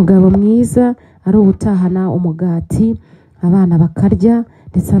umugabo mwiza ari ubutahana umugati, abana bakarya,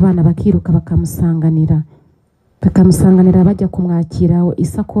 ndetse abana bakiruka bakamusanganira bajya kumwakira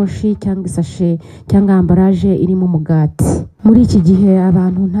isakoshi cyangwa isashe cyangwa ambaraje irimo umugati. Muri iki gihe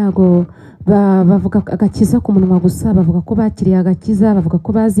abantu ntago bavuga agakiza ku munwa gusa, bavuga ko bakiriye agakiza, bavuga ko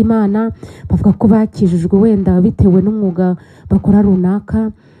bazi Imana, bavuga ko bakijijwe wenda bitewe n'umwuga bakora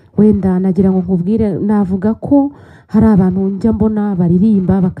runaka. Wenda nagira ngo nkubwire, navuga ko hari abantu njya mbona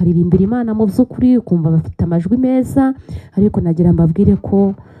baririmba bakaririmbira Imana mu by'ukuri ukumva bafite amajwi meza, ariko nagira mbabwire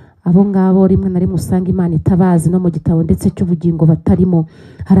ko abo ngabo rimwe na rimwe usanga Imana itabazi no mu gitabo ndetse cy'ubugingo batarimo.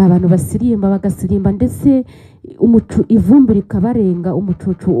 Hari abantu basirimba bagasirimba ndetse ivumbi rikabarenga,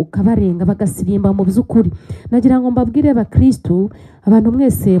 umucucu ukabarenga bagasirimba mu by'ukuri. Nagira ngo mbabwire abakristo, abantu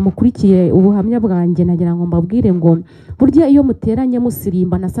mwese mukurikiye ubuhamya bwanjye, nagira ngo mbabwire ngo burya iyo muteranye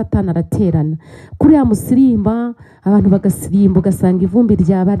musirimba na Satani araterana. Kuriya musirimba abantu bagasirimba ugasanga ivumbi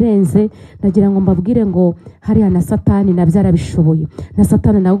ryabarenze, nagira ngo mbabwire ngo hariya na Satani nabyo arabishoboye, na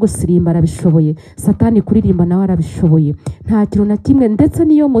Satani nawe gusirimba arabishoboye, Satani kuririmba nawe arabishoboye. Nta kintu na kimwe, ndetse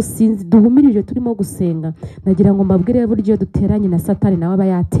niyo musinzi duhumirije turimo gusenga, nagira ngo mbabwire buryo duteranye na Satani nawe aba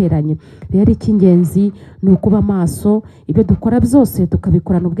yateranye. Rero icy'ingenzi ni ukuba maso, ibyo dukora byose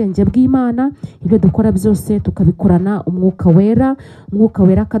tukabikorana ubwenge bw'Imana, ibyo dukora byose tukabikorana umwuka wera. Umwuka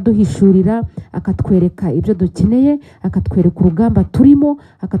wera akaduhishurira, akatwereka ibyo dukeneye, akatwereka urugamba turimo,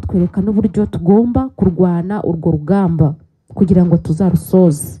 akatwereka n'uburyo tugomba kurwana urwo rugamba kugira ngo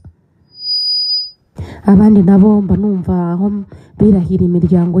tuzarusoze. Abandi nabo mba numva aho birahira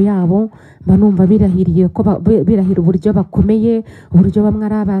imiryango yabo, mba numva birahiriye ko birahira uburyo bakomeye, uburyo bamwe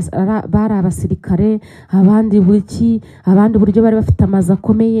bari abasirikare, abandi uburyo bari bafite amazu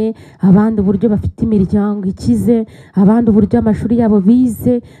akomeye, abandi uburyo bafite imiryango ikize, abandi uburyo amashuri yabo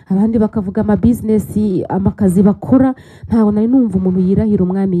bize, abandi bakavuga amabizinesi, amakazi bakora. Ntabwo nari numva umuntu yirahira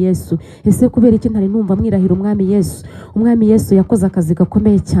umwami Yesu. Ese kubera iki ntari numva mwirahira umwami Yesu? Umwami Yesu yakoze akazi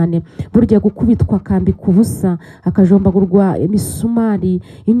gakomeye cyane, burya gukubitwa akambika ubusa, akajombagurwa imisumari,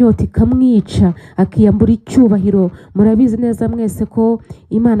 inyota ikamwica, akiyambura icyubahiro. Murabizi neza mwese ko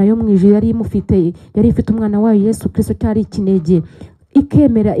Imana yo mu ijuru yari ifite umwana wayo Yesu Kristo cyari ikinege,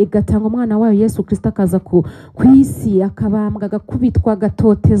 ikemera igatanga umwana wayo Yesu Kristo akaza ku isi, akabambwa, agakubitwa,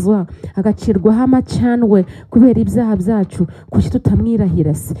 agatotezwa, agacirwaho amacanwe kubera ibyaha byacu. Kuki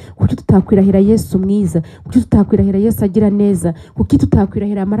tutamwirahira se? Kuki tutakwirahira Yesu mwiza? Kuki tutakwirahira Yesu agira neza? Kuki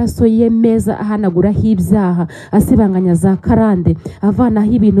tutakwirahira amaraso ye meza ahanaguraho ibyaha, asibanganya za karande,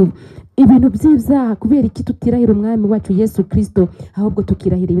 avanaho ibintu by'ibyaha? Kubera iki tutirahira umwami wacu Yesu Kristo, ahubwo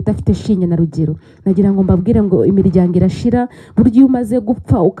tukirahira ibidafite shinge na rugero? Nagira ngo mbabwire ngo imiryango irashira. Burya iyo umaze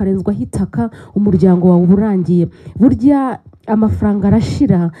gupfa ukarenzwaho itaka, umuryango wawe uburangiye. Burya amafaranga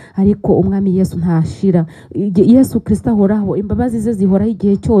arashira, ariko umwami Yesu ntashira. Yesu Kristo ahoraho, imbabazi ze zihoraho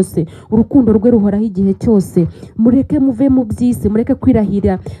igihe cyose, urukundo rwe ruhoraho igihe cyose. Mureke muve mu by'isi, mureke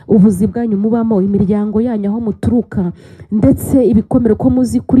kwirahira ubuzi bwanyu mubamo, imiryango yanyu aho muturuka, ndetse ibikomere ko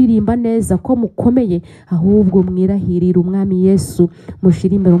muzi kuririmba neza, ko mukomeye, ahubwo mwirahirira umwami Yesu.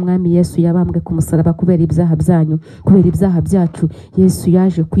 Mushira imbere umwami Yesu yabambwe ku musaraba kubera ibyaha byanyu, kubera ibyaha byacu. Yesu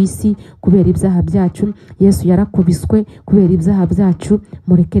yaje ku isi kubera ibyaha byacu, Yesu yarakubiswe kubera ibyaha byacu.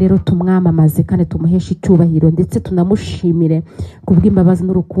 Mureke rero tumwamamaze kandi tumuheshe icyubahiro, ndetse tunamushimire kubw'imbabazi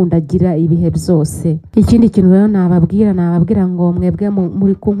n'urukundo agira ibihe byose. Ikindi kintu rero nababwira ngo mwebwe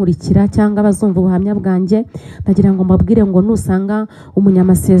muri kunkurikira cyangwa bazumva ubuhamya bwanjye, ndagira ngo mbabwire ngo nusanga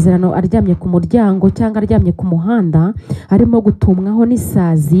umunyamasezerano aryamye ku muryango cyangwa aryamye ku muhanda, arimo gutumwaho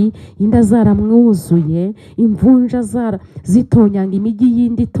n'isazi, inda zaramwuzuye, imvunja zitonyanga imijyi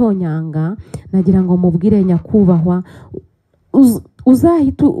yindi itonyanga, nagira ngo mubwire nyakubahwa,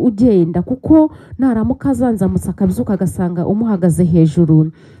 uzahita ugenda, kuko naramuka azanzamutse akabyuka agasanga umuhagaze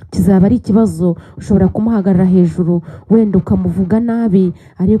hejuru, kizaba ari ikibazo. Ushobora kumuhagarara hejuru, wenda ukamuvuga nabi,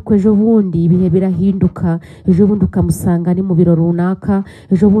 ariko ejo bundi ibihe birahinduka. Ejo bundi ukamusanga ari mu biro runaka,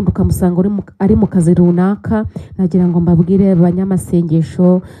 ejo bundi ukamusanga ari mu kazi runaka. Nagira ngo mbabwire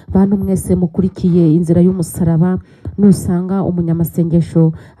abanyamasengesho, bantu mwese mukurikiye inzira y'umusaraba, nusanga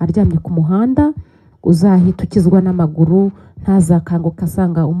umunyamasengesho aryamye ku muhanda, uzahita ukizwa n'amaguru, ntazakanguka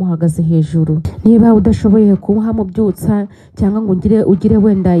asanga umuhagaze hejuru. Niba udashoboye kumuhamubyutsa cyangwa ngo ugire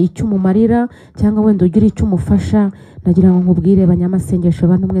wenda icyo umumarira, cyangwa wenda ugire icyo umufasha, nagira ngo nkubwire abanyamasengesho,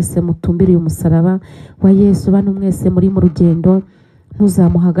 bantu mwese mutumbiriye umusaraba wa Yesu, bantu mwese muri mu rugendo,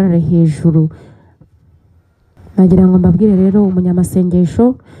 ntuzamuhagarare hejuru. Nagira ngo mbabwire rero,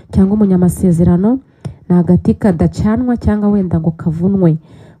 umunyamasengesho cyangwa umunyamasezerano ni agati kadacanwa cyangwa wenda ngo kavunwe.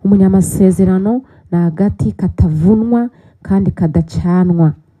 Umunyamasezerano ni agati katavunwa kandi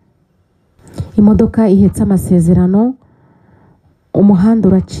kadacanwa. Imodoka ihetse amasezerano, umuhanda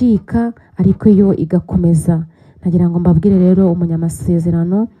uracika ariko yo igakomeza. Nagira ngo mbabwire rero,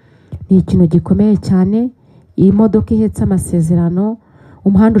 umunyamasezerano ni ikintu gikomeye cyane. Iyi modoka ihetse amasezerano,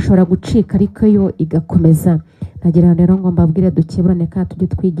 umuhanda ushobora gucika ariko yo igakomeza. Nagira rero ngo mbabwire dukeburane kandi tujye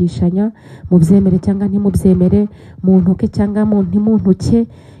twigishanya, mubyemere cyangwa ntimubyemere, mu ntuke cyangwa ntimuntuke.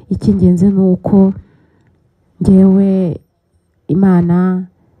 Icy'ingenzi ni uko njyewe Imana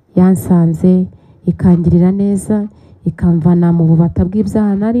yansanze ikangirira neza, ikamvana mu bubata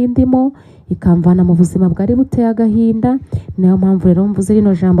bw'ibyaha nari ndimo, ikamvana mu buzima bwari buteye agahinda. Niyo mpamvu rero mvuze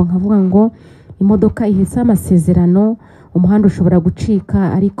rino jambo nkavuga ngo imodoka ihetse amasezerano, umuhanda ushobora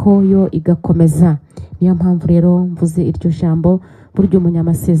gucika ariko yo igakomeza. Niyo mpamvu rero mvuze iryo jambo, buryo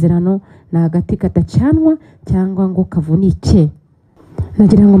umunyamasezerano ni agati kadacanwa cyangwa ngo kavunike.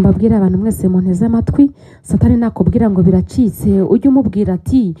 Nagira ngo mbabwire abantu mwese munteze amatwi, Satani nakubwira ngo biracitse ujye umubwira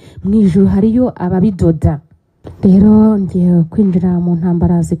ati mu ijuru hariyo ababidoda. Rero ngiye kwinjira mu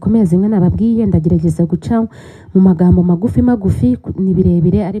ntambara zikomeye zimwe nababwiye, ndagerageza guca mu magambo magufi ni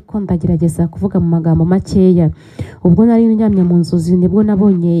birebire ariko ndagerageza kuvuga mu magambo makeya. Ubwo nari njyamye mu nzozi nibwo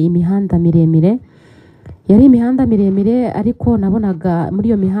nabonye imihanda miremire, yari imihanda miremire ariko nabonaga muri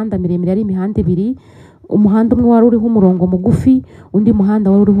iyo mihanda miremire ari imihanda ibiri. Umuhanda umwe wari uriho umurongo mugufi, undi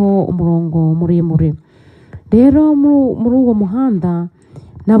muhanda wari uriho umurongo muremure. Rero muri uwo muhanda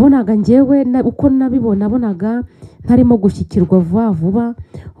nabonaga njyewe uko nabonaga ntarimo gushyikirwa vuba vuba.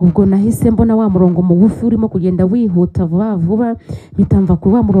 Ubwo nahise mbona wa murongo mugufi urimo kugenda wihuta vuba vuba, bitamva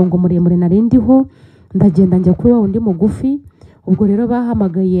kuri wa murongo muremure narindiho, ndagenda njya kuri wa undi mugufi. Ubwo rero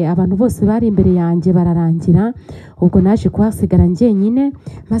bahamagaye abantu bose bari imbere yanjye bararangira. Ubwo naje kuhasigara njyenyine,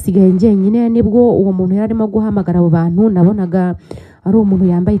 masigaye njyenyine nibwo uwo muntu yari arimo guhamagara abo bantu. Nabonaga ari umuntu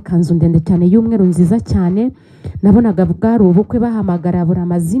yambaye ikanzu ndende cyane y'umweru nziza cyane. Nabonaga bwari ubukwe, bahamagara buri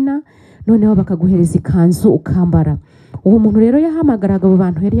amazina noneho bakaguhereza ikanzu ukambara. Uwo muntu rero yahamagaraga abo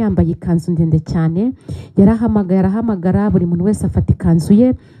bantu yari yambaye ikanzu ndende cyane, yarahamagara buri muntu wese afata ikanzu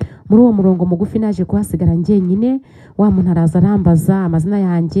ye. Muri uwo murongo mugufi naje kuhasigara njyenyine. Wa muntu araza arambaza amazina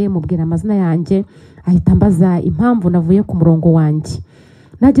yanjye, mubwira amazina yanjye, ahita ambaza impamvu navuye ku murongo wanjye.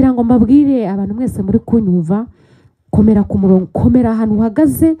 Nagira ngo mbabwire abantu mwese muri kunyumva, komera ku murongo, komera ahantu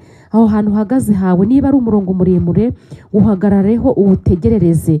uhagaze. Aho hantu uhagaze hawe niba ari umurongo muremure uhagarareho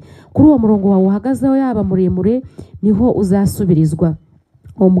uwutegerereze. Kuri uwo murongo wawe uhagazeho yaba muremure niho uzasubirizwa.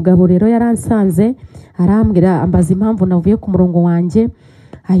 Uwo mugabo rero yaransanze arambwira, ambaza impamvu navuye ku murongo wanjye,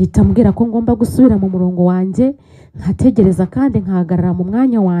 ahita ambwira ko ngomba gusubira mu murongo wanjye nkategereza kandi nkahagarara mu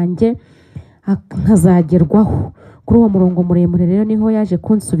mwanya wanjye nkazagerwaho. Kuri uwo murongo muremure rero niho yaje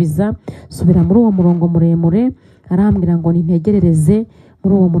kunsubiza, subira muri uwo murongo muremure. Arambwira ngo nintegerereze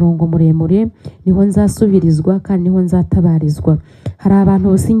muri uwo murongo muremure niho nzasubirizwa kandi niho nzatabarizwa. Hari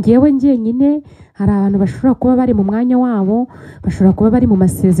abantu singewe njyenyine, hari abantu bashobora kuba bari mu mwanya wabo, bashobora kuba bari mu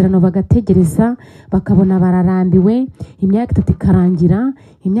masezerano bagategereza, bakabona bararambiwe, imyaka 3 ikarangira,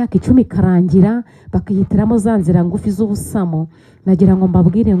 imyaka 10 ikarangira, bakayitiramo za nzira ngufi z'ubusamo. Nagira ngo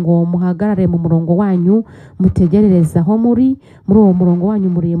mbabwire ngo muhagarare mu murongo wanyu, mutegerereza aho muri uwo murongo wanyu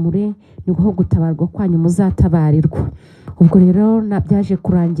muremure niho gutabarwa kwanyu muzatabarirwa. Ubwo rero nabyaje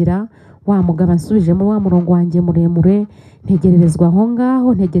kurangira, wa mugabo ansubije muri wa murongo wanjye muremure, ntegererezwa aho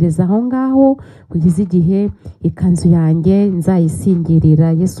ngaho kugeza igihe ikanzu yanjye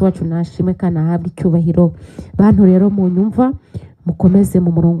nzayisingirira. Yesu wacu nashimwe kandi ahabwe icyubahiro. Bantu rero munyumva, mukomeze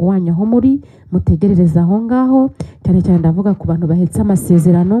mu murongo wanyu aho muri, mutegerereza aho ngaho. Cyane cyane ndavuga ku bantu bahetse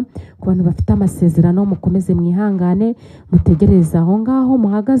amasezerano, ku bantu bafite amasezerano, mukomeze mwihangane, mutegerereza aho ngaho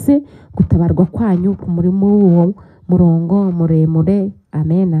muhagaze gutabarwa kwanyu muri uwo murongo muremure.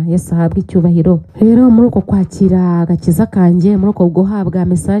 Amena. Yesu ahabwe icyubahiro. Rero muri uko kwakira agakiza kanjye, muri uko guhabwa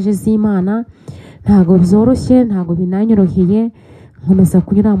message z'Imana, ntago byoroshye, ntago binanyoroheye. Nkomeza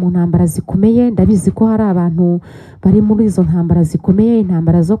kunyura mu ntambara zikomeye. Ndabizi ko hari abantu bari muri izo ntambara zikomeye,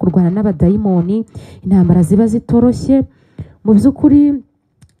 intambara zo kurwana n'abadayimoni, intambara ziba zitoroshye. Mu by'ukuri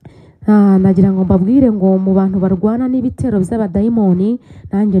nagira ngo mbabwire ngo mu bantu barwana n'ibitero by'abadayimoni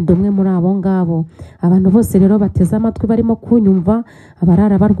nanjye ndumwe muri abo ngabo. Abantu bose rero bateze amatwi barimo kunyumva,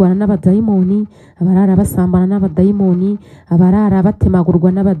 abarara barwana n'abadayimoni, abarara basambana n'abadayimoni, abarara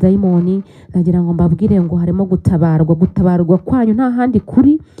batemagurwa n'abadayimoni, nagira ngo mbabwire ngo harimo gutabarwa kwanyu nta handi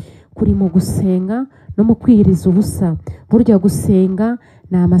kuri mu gusenga no mu kwiyiriza ubusa. Burya gusenga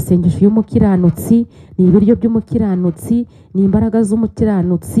ni amasengesho y'umukiranutsi, ni ibiryo by'umukiranutsi, ni imbaraga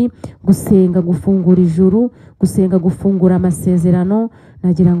z'umukiranutsi. Gusenga gufungura ijuru, gusenga gufungura amasezerano.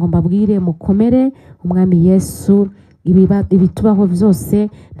 Nagira ngo mbabwire mukomere, umwami Yesu ibitubaho byose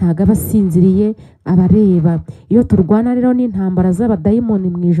ntago abasinziriye, abareba. Iyo turwana rero n'intambara z'abadayimoni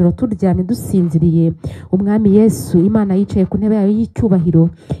mu ijoro turyamye dusinziriye, umwami Yesu Imana yicaye ku ntebe yayo y'icyubahiro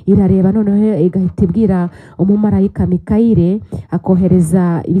irareba, noneho igahita ibwira umumarayika Mikayire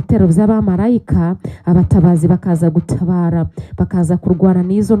akohereza ibitero by'abamarayika, abatabazi bakaza gutabara, bakaza kurwana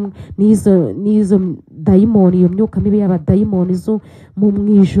n'izo y'abadayimoni, iyo myuka mibi y'abadayimoni zo mu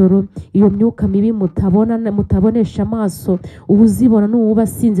mwijoro, iyo myuka mibi mutabonesha amaso, ubuzibona n'uba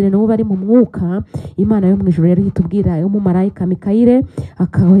sinzire n'uba ari mu mwuka. Imana yo mwijoro yari itubwira umumarayika Mikayire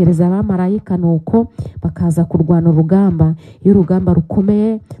akahohereza abamarayika, nuko bakaza kurwana urugamba. Iyo urugamba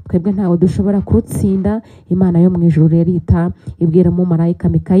rukomeye twebwe ntawe dushobora kurutsinda. Imana yo mwijoro rero ita ibwira umumarayika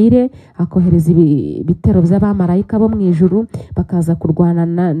Mikayire akohereza ibitero by'abamarayika bo mwijoro, bakaza kurwana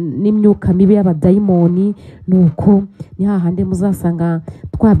n'imyuka mibi y'abadayimoni. Nuko ni hahandi muzasanga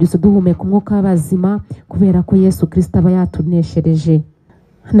twabyutse duhumeka umwuka w'abazima, kubera ko Yesu Kristo aba yatuneshereje.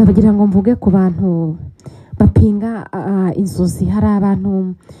 Nabagira ngo mvuge ku bantu bapinga inzozi. Hari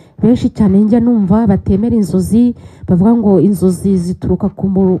abantu benshi cyane njya numva batemera inzozi, bavuga ngo inzozi zituruka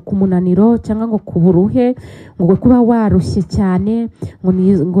ku munaniro cyangwa ngo ku buruhe, ngo kuba warushye cyane,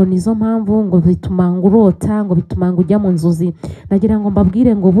 ngo nizo mpamvu ngo bituma ngurota, ngo bituma ujya mu nzozi. Nagira ngo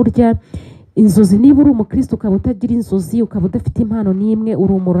mbabwire ngo burya inzozi, niba uri umukristo ukaba utagira inzozi, ukaba udafite impano n'imwe,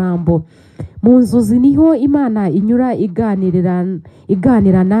 uri umurambo. Mu nzozi niho Imana inyura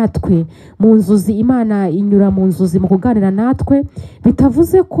iganira natwe. Mu nzozi Imana inyura mu nzozi mu kuganira natwe.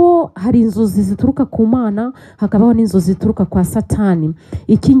 Bitavuze ko hari inzozi zituruka ku Mana hakabaho n'inzozi zituruka kwa Satani.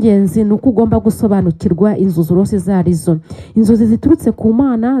 Icy'ingenzi ni uko ugomba gusobanukirwa inzozi urose zarizo. Inzozi ziturutse ku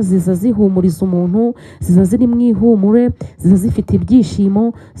Mana ziza zihumuriza umuntu, ziza ziri mu ihumure, ziza zifite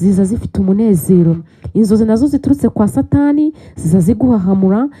ibyishimo, ziza zifite umunezero. Inzozi nazo ziturutse kwa Satani ziza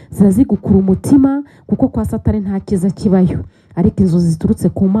ziguhahamura, ziza zigukura umutima, kuko kwa Satani nta kiza kibayo. Ariko inzozi ziturutse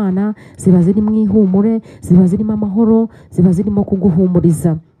ku Mana ziba ziri mu ihumure, ziba zirimo amahoro, ziba zirimo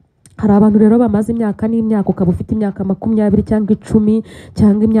kuguhumuriza. Hari abantu rero bamaze imyaka n'imyaka, ukaba ufite imyaka 20 cyangwa 10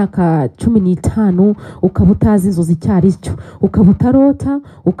 cyangwa imyaka 15, ukaba utazi inzozi cyari cyo, ukaba utarota,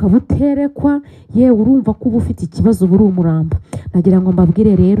 ukaba uterekwa, yewe urumva ko uba ufite ikibazo, buri umurambo. Nagira ngo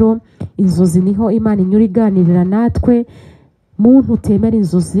mbabwire rero, inzozi niho Imana inyura iganirira natwe. Muntu utemera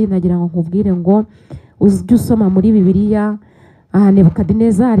inzozi, nagira ngo nkubwire ngo ujye usoma muri Bibiliya.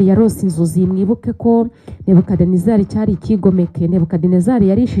 Nebukadinezari yarose inzozi. Mwibuke ko Nebukadinezari cyari ikigomeke. Nebukadinezari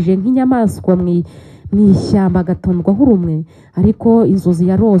yarishije nk'inyamaswa mu ishyamba agatondwaho urumwe, ariko inzozi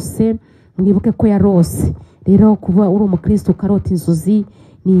yarose, mwibuke ko yarose. Rero kuba uri umukristo ukarota inzozi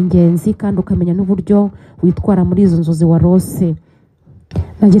ni ingenzi, kandi ukamenya n'uburyo witwara muri izo nzozi warose.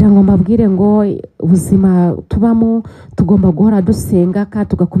 Nagira ngo mbabwire ngo ubuzima tubamo tugomba guhora dusenga, kandi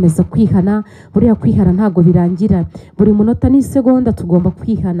tugakomeza kwihana. Buriya kwihana ntago birangira, buri munota n'isegonda tugomba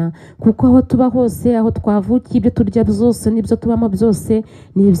kwihana, kuko aho tuba hose, aho twavukiye, ibyo turya byose n'ibyo tubamo byose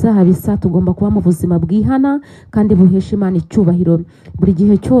ni ibyaha bisa. Tugomba kuba mu buzima bwihana kandi buhesha Imana icyubahiro. Buri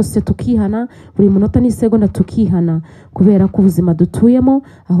gihe cyose tukihana, buri munota n'isegonda tukihana, kubera ko ubuzima dutuyemo,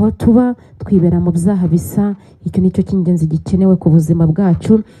 aho tuba twibera mu byaha bisa. Icyo nicyo cy'ingenzi gikenewe ku buzima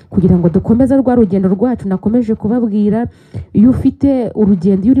bwacu, kugira ngo dukomeze rwa rugendo rwacu nakomeje kubabwira. Iyo ufite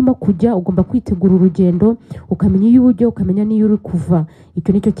urugendo, iyo urimo kujya, ugomba kwitegura urugendo, ukamenya iyo ujya, ukamenya n'iyo uri kuva.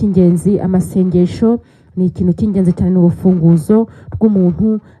 Icyo nicyo cy'ingenzi. Amasengesho ni ikintu cy'ingenzi cyane, n'urufunguzo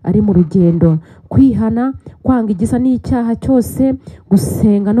rw'umuntu ari mu rugendo. Kwihana, kwanga igisa n'icyaha cyose,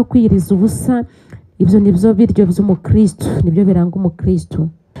 gusenga no kwiyiriza ubusa, ibyo nibyo biryo by'umukristo, nibyo biranga umukristo.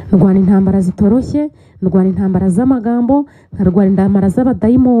 Ndwana intambara zitoroshye, ndwana intambara z'amagambo, nkarwana intambara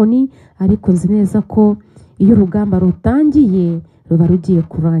z'abadayimoni, ariko nzi neza ko iyo urugamba rutangiye ruba rugiye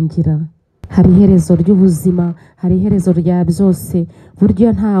kurangira. Hari iherezo ry'ubuzima, hari iherezo rya byose.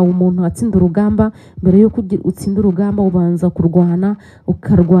 Buryo ntawe umuntu atsinda urugamba. Mbere yuko utsinda urugamba ubanza kurwana,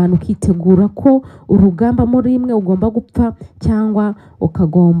 ukarwana ukitegura ko urugamba muri rimwe ugomba gupfa cyangwa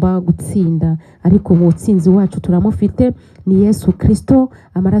ukagomba gutsinda. Ariko mu utsinzi wacu turamufite, ni Yesu Kristo.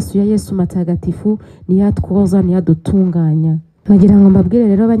 Amaraso ya Yesu matagatifu niyo atwoza, niyo adutunganya. Nagira ngo mbabwire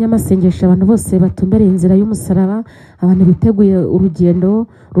rero abanyamasengesho, abantu bose batumbereye inzira y'umusaraba, abantu biteguye urugendo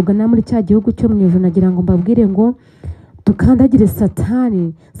rugana muri cya gihugu cyo mu ijuru, nagira ngo mbabwire ngo tukandagire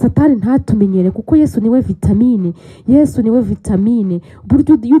Satani. Satani ntatumenyere, kuko Yesu niwe vitamine. Yesu niwe vitamine.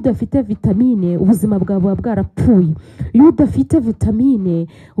 Buryo iyo udafite vitamine, ubuzima bwawe buba bwarapfuye. Iyo udafite vitamine,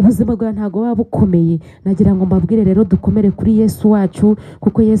 ubuzima bwawe ntago buba bukomeye. Nagira ngo mbabwire rero dukomere kuri Yesu wacu,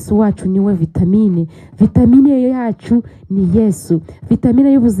 kuko Yesu wacu niwe vitamine. Vitamine yacu ni Yesu.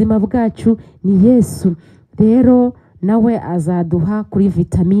 Vitamine y'ubuzima bwacu ni Yesu. Rero nawe azaduha kuri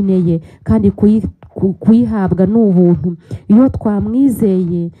vitamine ye, kandi kuyihabwa n'ubuntu. Iyo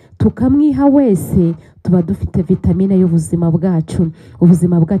twamwizeye tukamwiha wese, tuba dufite vitamine y'ubuzima bwacu.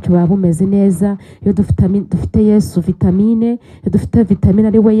 Ubuzima bwacu buba bumeze neza iyo dufite Yesu vitamine. Iyo dufite vitamine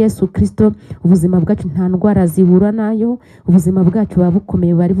ari we Yesu Kristo, ubuzima bwacu nta ndwara zihura nayo, ubuzima bwacu buba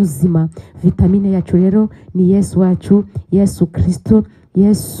bukomeye, buba ari buzima. Vitamine yacu rero ni Yesu wacu, Yesu Kristo.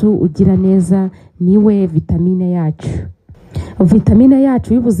 Yesu ugira neza niwe vitamine yacu. Vitamine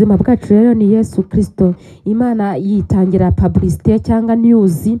yacu y'ubuzima bwacu rero ni Yesu Kristo. Imana yitangira publicité cyangwa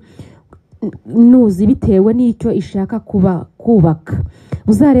news bitewe n'icyo ishaka kubaka.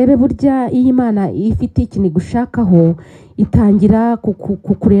 Uzarebe burya iyi Imana ifite ikintu gushakaho itangira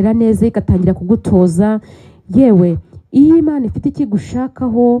kukurera neza, ikatangira kugutoza. Yewe iyi Imana ifite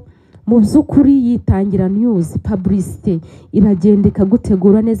ikigushakaho mu by'ukuri yitangira news publicité, iragenda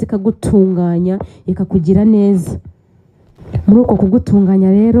ikagutegura neza, ikagutunganya, ikakugira neza. Muri uko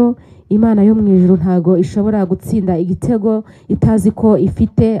kugutunganya rero Imana yo mu ijuru ntago ishobora gutsinda igitego itazi ko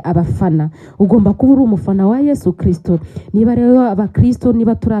ifite abafana. Ugomba kuba uri umufana wa Yesu Kristo. Niba rero abakristo,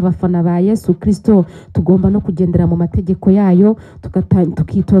 niba turi abafana ba Yesu Kristo, tugomba no kugendera mu mategeko yayo,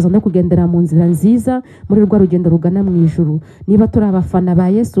 tukitoza no kugendera mu nzira nziza muri rwa rugendo rugana mu ijuru. Niba turi abafana ba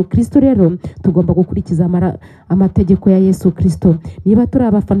Yesu Kristo rero tugomba gukurikiza amategeko ya Yesu Kristo. Niba turi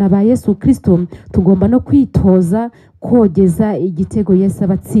abafana ba Yesu Kristo tugomba no kwitoza kogeza igitego Yesu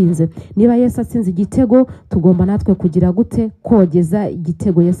abatsinze. Niba Yesu atsinze igitego tugomba natwe kugira gute? Kogeza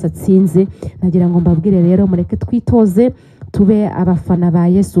igitego Yesu atsinze. Nagira ngo mbabwire rero mureke twitoze tube abafana ba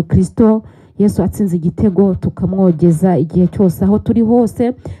Yesu Kristo. Yesu atsinze igitego tukamwogeza igihe cyose aho turi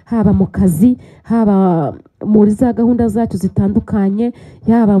hose, haba mu kazi, haba muri za gahunda zacu zitandukanye,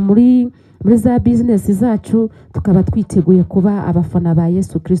 yaba muri za business zacu, tukaba twiteguye kuba abafana ba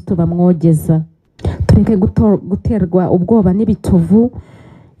Yesu Kristo bamwogeza. Tureke guterwa ubwoba n'ibitovu.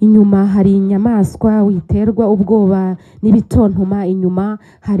 Inyuma hari inyamaswa, witerwa ubwoba n'ibitontoma. Inyuma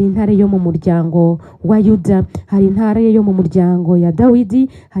hari intare yo mu muryango wa Yuda, hari intare yo mu muryango ya Dawidi,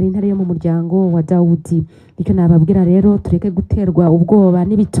 hari intare yo mu muryango wa Dawudi. Icyo nababwira rero, tureke guterwa ubwoba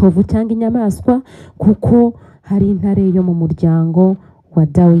n'ibitovu cyangwa inyamaswa, kuko hari intare yo mu muryango wa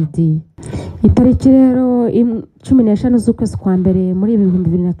Dawidi. Itariki rero 15 z'ukwezi kwa mbere muri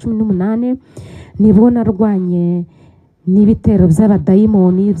 2018 nibwo narwanye n'ibitero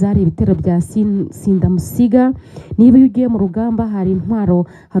by'abadayimoni. Byari ibitero bya sindamusiga. Niba ugiye mu rugamba hari intwaro,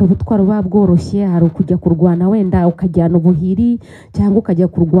 hari ubutwaro bworoshye, hari ukujya kurwana wenda ukajyana ubuhiri, cyangwa ukajya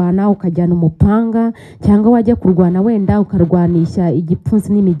kurwana ukajyana umupanga, cyangwa wajya kurwana wenda ukarwanisha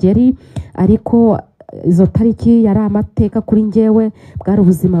igipfunsi n'imigeri. Ariko izo tariki yari amateka kuri njyewe. Bwari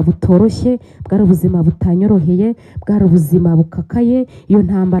ubuzima butoroshye, bwari ubuzima butanyoroheye, bwari ubuzima bukakaye. Iyo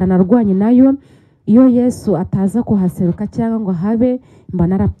ntambara narwanye nayo, iyo Yesu ataza kuhaseruka cyangwa ngo habe, mba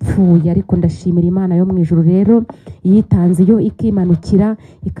narapfuye. Ariko ndashimira Imana yo mu ijuru rero yitanze yo ikimanukira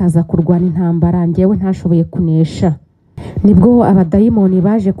ikaza kurwana intambara njyewe ntashoboye kunesha. Nibwo abadayimoni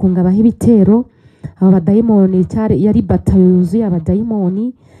baje kungabaho ibitero. Aba badayimoni yari batayo yuzuye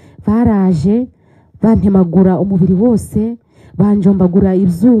abadayimoni. Baraje bantemagura umubiri wose, banjombagura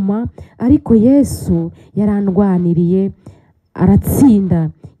ibyuma, ariko Yesu yarandwaniriye aratsinda.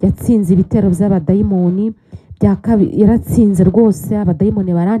 Yatsinze ibitero by'abadayimoni yaratsinze rwose.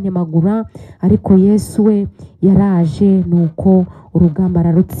 Abadayimoni barantemagura, ariko Yesu we yaraje nuko urugamba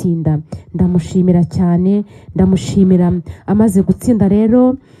ararutsinda. Ndamushimira cyane, ndamushimira. Amaze gutsinda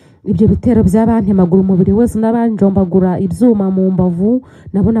rero ibyo bitero by'abantemagura umubiri wose n'abanjombagura ibyuma mu mbavu,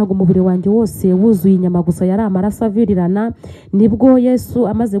 nabonaga umubiri wanjye wose wuzuye inyama gusa, yari amaraso avirirana. Nibwo Yesu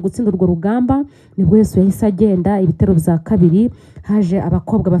amaze gutsinda urwo rugamba, nibwo Yesu yahise agenda. Ibitero bya kabiri haje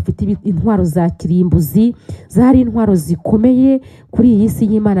abakobwa bafite intwaro za kirimbuzi, zari intwaro zikomeye kuri iyi si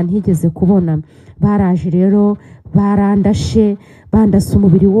y'Imana ntigeze kubona. Baraje rero barandashe, bandasa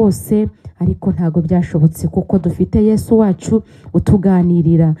umubiri wose, ariko ntago byashobotse kuko dufite Yesu wacu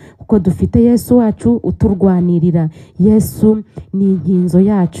utuganirira, kuko dufite Yesu wacu uturwanirira. Yesu ni inkinzo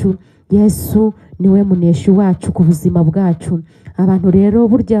yacu, Yesu niwe muneshi wacu ku buzima bwacu. Abantu rero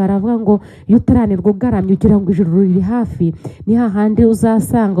burya baravuga ngo iyo utaranirwa ugaramye ugira ngo ijuru riri hafi. Ni hahandi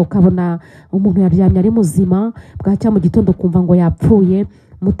uzasanga ukabona umuntu yaryamye ari muzima, bwacya mu gitondo kumva ngo yapfuye,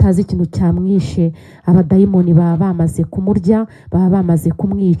 mutazi ikintu cyamwishe. Abadayimoni baba bamaze kumurya, baba bamaze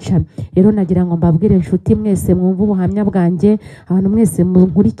kumwica. Rero nagira ngo mbabwire inshuti mwese mwumva ubuhamya bwanjye, abantu mwese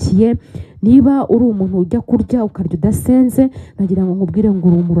munkurikiye, niba uri umuntu ujya kurya ukarya udasenze, nagira ngo nkubwire ngo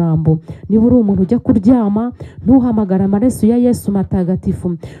uri umurambo. Niba uri umuntu ujya kuryama, ntuhamagara amaraso ya Yesu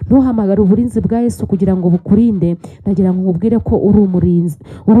matagatifu, ntuhamagara uburinzi bwa Yesu kugira ngo bukurinde, nagira ngo nkubwire ko uri umurinzi,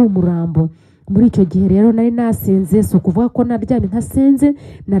 uri umurambo. Muri icyo gihe rero nari nasenze, si ukuvuga ko naryamye ntasenze,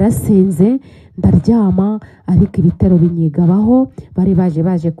 narasenze ndaryama, ariko ibitero binyigabaho, bari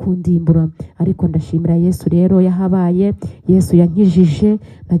baje kundimbura. Ariko ndashimira Yesu rero yahabaye, Yesu yankijije.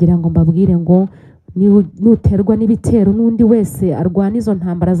 Nagira ngo mbabwire ngo nuterwa n'ibitero, n'undi wese arwana izo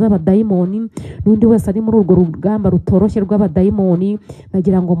ntambara z'abadayimoni, n'undi wese ari muri urwo rugamba rutoroshye rw'abadayimoni,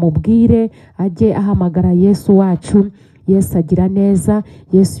 nagira ngo mubwire ajye ahamagara Yesu wacu. Yesu agira neza,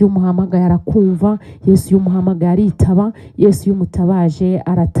 Yesu iyo umuhamagaye arakumva, Yesu iyo umuhamagaye aritaba, Yesu iyo umutabaje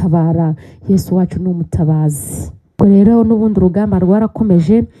aratabara. Yesu wacu ni umutabazi. Rero n'ubundi urugamba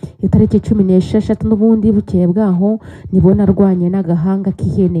rwarakomeje, itariki 16 n'ubundi bukeye bwaho nibona rwanye n'agahanga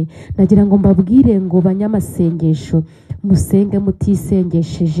k'ihene. Nagira ngo mbabwire ngo banyamasengesho, musenge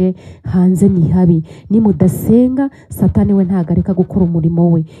mutisengesheje, hanze ni habi. Nimudasenga Satani we ntagareka gukora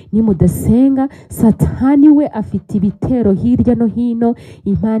umurimo we. Nimudasenga Satani we afite ibitero hirya no hino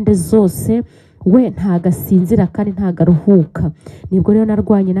impande zose, we ntagasinzira kandi ntagaruhuka. Nibwo rero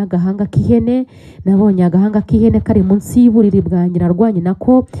narwanye n'agahanga k'ihene. Nabonye agahanga k'ihene kari munsi y'uburiri bwanjye, narwanye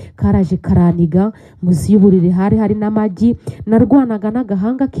nako karaje karaniga munsi y'uburiri, hari n'amagi. Narwanaga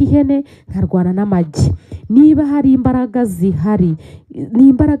n'agahanga k'ihene, nkarwana n'amagi. Niba hari imbaraga zihari, ni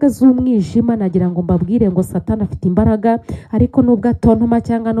imbaraga z'umwijima, nagira ngo mbabwire ngo Satani afite imbaraga, ariko nubwo atontoma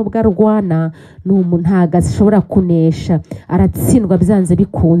cyangwa nubwo arwana, ntago ashobora kunesha. Aratsindwa byanze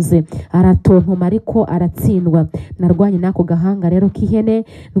bikunze, aratontoma ariko aratsindwa. Narwanye n'ako gahanga rero k'ihene,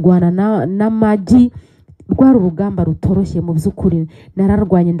 ndwana n'amagi. Rwari urugamba rutoroshye mu by'ukuri,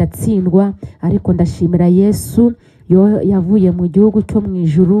 nararwanye ndatsindwa, ariko ndashimira Yesu yavuye mu gihugu cyo mu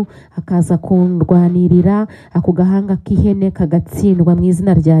ijuru akaza kundwanirira. Ako gahanga k'ihene kagatsindwa mu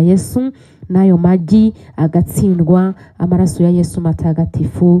izina rya Yesu, n'ayo magi agatsindwa. Amaraso ya Yesu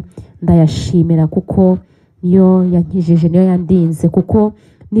matagatifu ndayashimira, kuko niyo yankijije, niyo yandinze. Kuko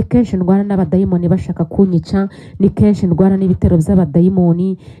ni kenshi ndwana n'abadayimoni bashaka kunyica, ni kenshi ndwana n'ibitero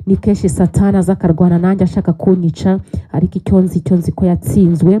by'abadayimoni, ni kenshi Satani aza akarwana nanjye ashaka kunyica, ariko icyo nzi ko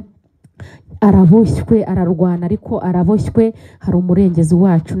yatsinzwe. Araboshywe, ararwana ariko araboshywe, hari umurengezi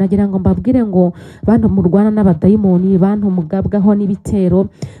wacu. Nagira ngo mbabwire ngo bantu murwana n'abadayimoni, bantu mugabwaho n'ibitero,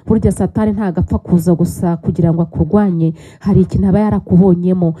 burya Satani ntagapfa kuza gusa kugira ngo akurwanye. Hari ikintu aba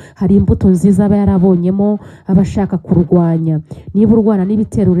yarakubonyemo, hari imbuto nziza aba yarabonyemo abashaka kurwanya. Niba urwana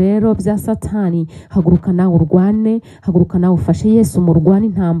n'ibitero rero bya Satani, haguruka nawe urwane, haguruka nawe ufashe Yesu murwane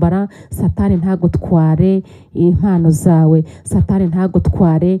intambara. Satani ntagutware impano zawe, Satani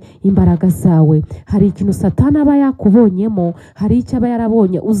ntagutware imbaraga zawe. Hari ikintu Satani aba yakubonyemo, hari icyo aba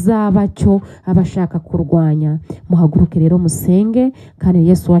yarabonye uzaba cyo abashaka kurwanya. Muhaguruke rero musenge, kandi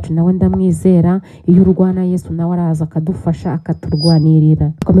Yesu wacu nawe ndamwizera. Iyo urwana Yesu nawe araza akadufasha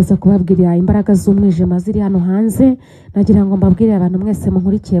akaturwanirira. Komeza kubabwira imbaraga z'umwijima ziri hano hanze. Nagira ngo mbabwire abantu mwese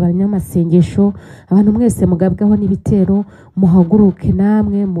munkurikiye banyamasengesho, abantu mwese mugabwaho n'ibitero, muhaguruke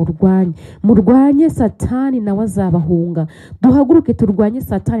namwe murwanye Satani nawe azabahunga. Duhaguruke turwanye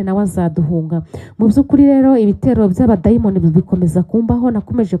Satani nawe azaduhunga. Mu by'ukuri rero ibitero by'abadayimoni bikomeza kumbaho.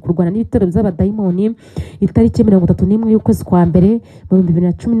 Nakomeje kurwana n'ibitero by'abadayimoni itariki 31 y'ukwezi kwa mbere mu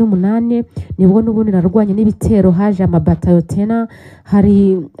 2018, nibwo n'ubundi narwanye n'ibitero. Haje amabatayo tena,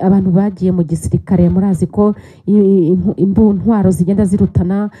 hari abantu bagiye mu gisirikare, murazi ko intwaro zigenda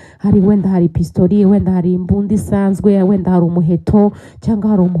zirutana. Wenda hari pistoli, wenda hari imbundi isanzwe, wenda hari umuheto cyangwa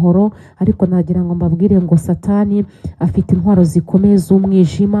hari umuhoro. Ariko nagira ngo mbabwire ngo Satani afite intwaro zikomeye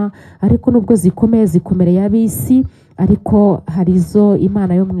z'umwijima, ariko nubwo zikomereye ab'isi, ariko hari izo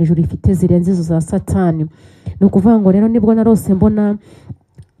Imana yo mu ijuru ifite zirenze izo za Satani. Ni ukuvuga ngo rero nibwo narose mbona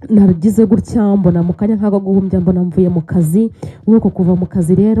nagize gutya, mbona mu kanya nk'ako guhumbya, mbona mvuye mu kazi. Nuko kuva mu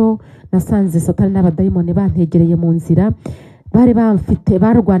kazi rero nasanze Satani n'abadayimoni bantegereye mu nzira, bari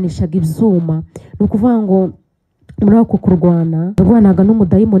barwanishaga ibyuma. Ni ukuvuga ngo muri ako kurwana narwanaga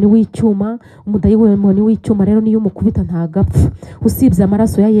n'umudayimoni w'icyuma. Umudayimoni w'icyuma rero niyo umukubita ntagapfa, usibye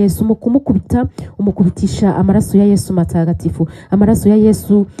amaraso ya Yesu. Mu kumukubita umukubitisha amaraso ya Yesu matagatifu. Amaraso ya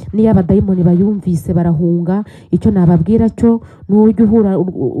Yesu niyo abadayimoni bayumvise barahunga. Icyo nababwira cyo n'ujya uhura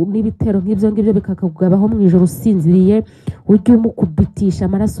n'ibitero nk'ibyo ngibyo bikakugabaho mu ijoro usinziriye, ujye umukubitisha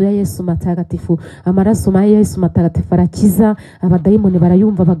amaraso ya Yesu matagatifu. Amaraso ya Yesu matagatifu arakiza. Abadayimoni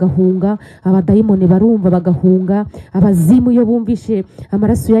barayumva bagahunga, abadayimoni barumva bagahunga, abazimu iyo bumvishe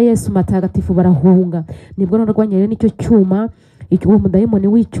amaraso ya Yesu matagatifu barahunga. Nibwo narwanye rero nicyo cyuma, uwo mudayimoni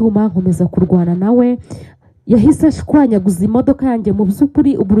w'icyuma, nkomeza kurwana nawe. Yahise ashwanyaguza imodoka yanjye. Mu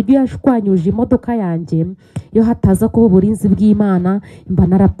by'ukuri uburyo yashwanyuje imodoka yanjye, iyo hataza kuba uburinzi bw'Imana mba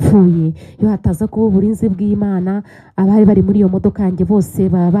narapfuye. Iyo hataza kuba uburinzi bw'Imana, abari bari muri iyo modoka yanjye bose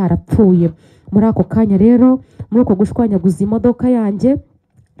baba barapfuye. Muri ako kanya rero, muri uko gushwanyaguza imodoka yanjye,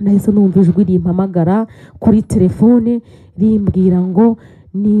 nahise numva ijwi rimpamagara kuri telefone rimbwira ngo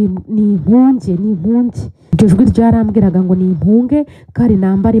ni impunge iryo jwi ryarambwiraga ngo ni impunge kandi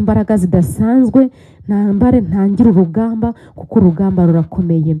nambare imbaraga zidasanzwe nambare ntangire urugamba kuko urugamba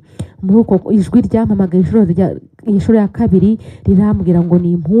rurakomeye. Muri uko ijwi ryampamagaye inshuro ya kabiri rirambwira ngo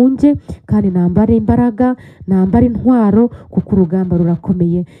ni impunge kandi nambare imbaraga nambare intwaro kuko urugamba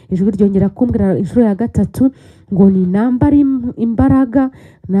rurakomeye. Ijwi ryongera kumbwira inshuro ya gatatu ngo ni nambare imbaraga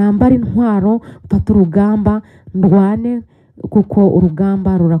nambare intwaro mfata urugamba ndwane kuko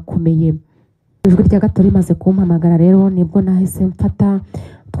urugamba rurakomeye. Ijwi rya gatatu rimaze kumpamagara rero nibwo nahise mfata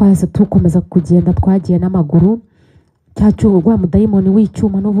twahise tukomeza kugenda twagiye n'amaguru cyacyurwa mudayimoni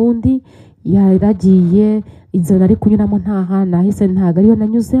w'icyuma n'ubundi yaragiye inzira nari kunyuramo ntaha nahise ntago ariyo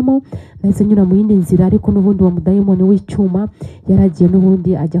nanyuzemo nahise nyura mu yindi nzira ariko n'ubundi wa mudayimoni w'icyuma yaragiye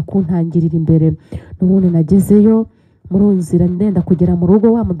n'ubundi ajya kuntangirira imbere n'ubundi nagezeyo muri nzira ndenda kugera mu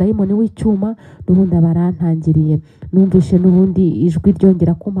rugo wa mudayimoni w'icyuma n'ubundi barantangiriye numvishe n'ubundi ijwi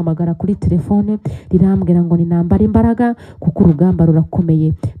ryongera kumpamagara kuri telefone rirambwira ngo ni nambare imbaraga kuko urugamba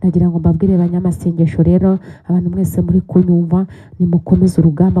rurakomeye. Nagira ngo mbabwire banyamasengesho rero abantu mwese muri kunyumva nimukomeze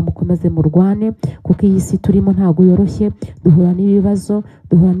urugamba mukomeze murwane kuko iyi si turimo ntago yoroshye duhura n'ibibazo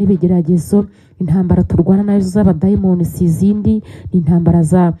duhura n'ibigeragezo intambara turwana nazo z'abadayimoni si izindi ni intambara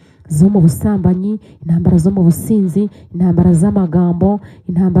zo mu busambanyi intambara zo mu businzi intambara z'amagambo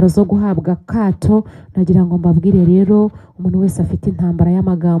intambara zo guhabwa kato. Nagira ngo mbabwire rero umuntu wese afite intambara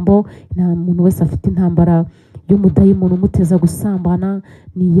y'amagambo umuntu wese afite intambara y'umudayimoni umuteza gusambana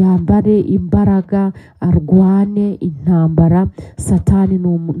niyambare imbaraga arwane intambara. Satani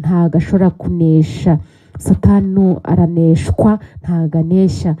ntago ashobora kunesha Satani araneshwa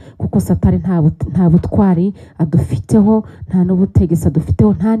ntaganesha kuko Satani nta butwari adufiteho nta n'ubutegetsi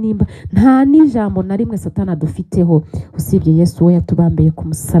adufiteho nta n'ijambo na rimwe Satani adufiteho usibye Yesu we yatubambeye ku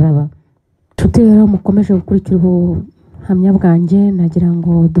musaraba. Nshuti rero mukomeje gukurikira ubuhamya bwanjye nagira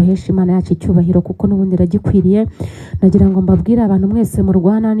ngo duheshe Imana yacu icyubahiro kuko n'ubundi iragikwiriye. Nagira ngo mbabwire abantu mwese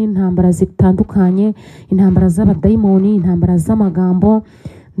murwana n'intambara zitandukanye intambara z'abadayimoni intambara z'amagambo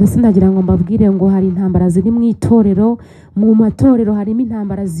ndetse nagira ngo mbabwire ngo hari intambara ziri mu itorero mu matorero harimo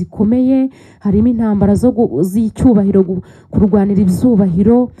intambara zikomeye harimo intambara z'icyubahiro kurwanira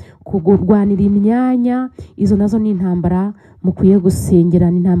ibyubahiro kurwanira imyanya izo nazo ni intambara mukwiye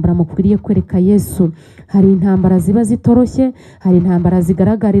gusengera ni intambara mukwiriye kwereka Yesu. Hari intambara ziba zitoroshye hari intambara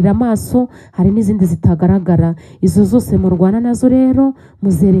zigaragarira amaso hari n'izindi zitagaragara izo zose murwana nazo rero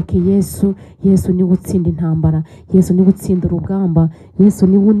muzereke Yesu. Yesu ni gutsinda intambara Yesu ni gutsinda urugamba Yesu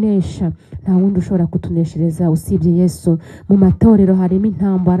ni unesha nta wundi ushobora kutuneshereza usibye Yesu. Mu matorero harimo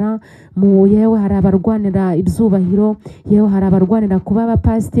intambara yewe hari abarwanira ibyubahiro yewe hari abarwanira kuba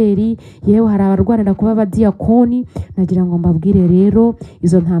abapasiteri yewe hari abarwanira kuba abadiyakoni. Nagira ngo mbabwire rero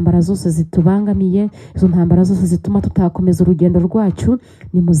izo ntambara zose zitubangamiye izo ntambara zose zituma tutakomeza urugendo rwacu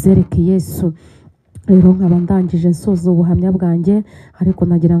nimuzereke Yesu. Rero nkaba ndangije nsoza ubuhamya bwanjye ariko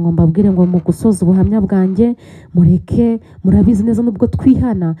nagira ngo mbabwire ngo mu gusoza ubuhamya bwanjye murabizi neza nubwo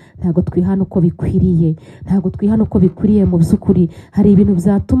twihana ntago twihana uko bikwiriye mu by'ukuri hari ibintu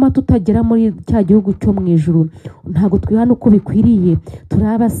byatuma tutagera muri cya gihugu cyo mu ijuru ntago twihana uko bikwiriye turi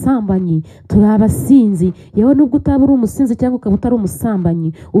abasambanyi turi abasinzi yewe nubwo utaba uri umusinzi cyangwa ukaba utari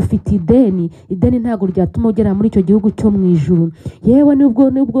umusambanyi ufite ideni ntago ryatuma ugera muri icyo gihugu cyo mu ijuru yewe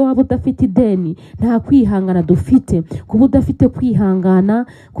nubwo waba udafite ideni nta kwihangana dufite kuba udafite kwihangana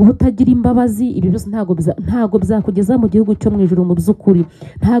kuba utagira imbabazi ibi byose ntago byakugeza mu gihugu cyo mu ijuru mu by'ukuri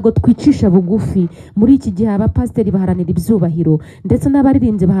ntago twicisha bugufi. Muri iki gihe abapasiteri baharanira ibyubahiro ndetse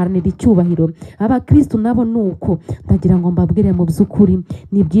n'abaririmbyi baharanira icyubahiro abakristo nabo nuko. Ndagira ngo mbabwire mu by'ukuri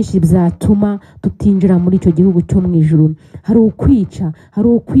ni byinshi byatuma tutinjira muri icyo gihugu cyo mu ijuru. Hari ukwica hari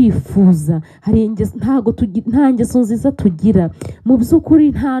ukwifuza hari nta ngeso nziza tugira mu by'ukuri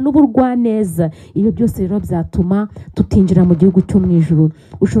nta n'uburwaneza. Ibyo byose rero byatuma tutinjira mu gihugu cyo mu ijuru.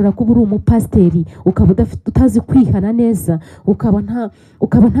 Ushobora kuba uri umupasiteri ukaba utazi kwihana neza ukaba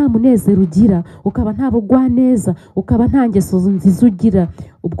nta munezero ugira ukaba nta burwaneza ukaba nta ngeso nziza ugira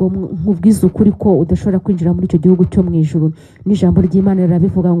ubwo nkubwiza ukuri ko udashobora kwinjira muri icyo gihugu cyo mu ijuru. N'ijambo ry'Imana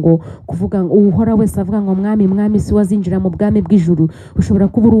rirabivuga ngo kuvuga ngo uhora wese avuga ngo mwami si wazinjira mu bwami bw'ijuru. Ushobora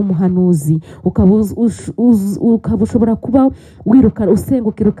kuba uri umuhanuzi ukaba ushobora kuba usenga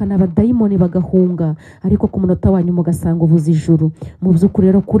ukirukana abadayimoni bagahunga ariko ku munota wanyu mugasanga ubuze ijuru. Mu by'ukuri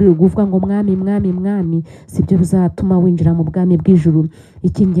rero kuri uvuga ngo mwami sibyo bizatuma winjira mu bwami bw'ijuru.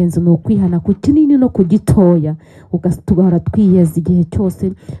 Icy'ingenzi ni ukwihana ku kinini no ku gitoya tugahora twiyeza igihe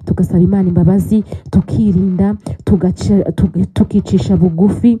cyose tugasaba Imana imbabazi tukirinda tukicisha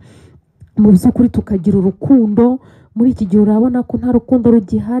bugufi mu by'ukuri tukagira urukundo. Muri iki gihe urabona ko nta rukundo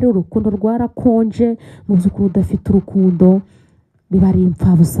rugihari urukundo rwarakonje mu by'ukuri udafite urukundo biba ari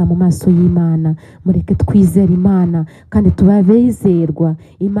impfabusa mu maso y'Imana. Mureke twizere Imana kandi tubabezerwa,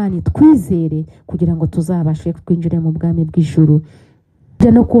 Imana itwizere kugira ngo tuzabashe kwinjira mu bwami bw'ijuru.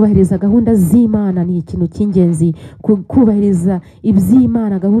 No kubahiriza gahunda z'Imana ni ikintu cy'ingenzi. Kubahiriza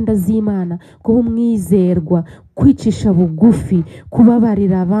iby'Imana, gahunda z'Imana, kuba umwizerwa, kwicisha bugufi,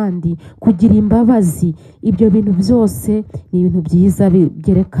 kubabarira abandi, kugira imbabazi, ibyo bintu byose ni ibintu byiza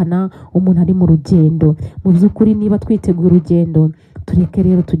byerekana umuntu ari mu rugendo. Mu by'ukuri niba twiteguye urugendo, tureke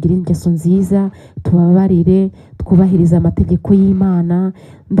rero tugire ingeso nziza, tubabarire, twubahiriza amategeko y'Imana,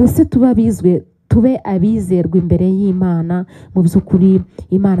 mbese tube abizerwa imbere y'Imana. Mu by'ukuri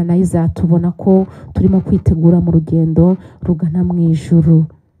Imana nayo izatubona ko turimo kwitegura mu rugendo rugana mu ijuru.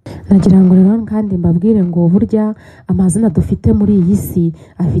 Nagira ngo rero kandi mbabwire ngo burya amazina dufite muri iyi si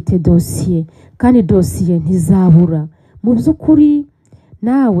afite dosiye, kandi dosiye ntizabura. Mu by'ukuri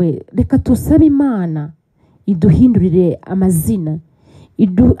nawe reka tusabe Imana iduhindurire amazina.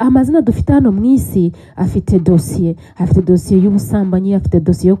 Amazina dufite hano mu isi afite dosiye. Afite dosiye y'ubusambanyi, afite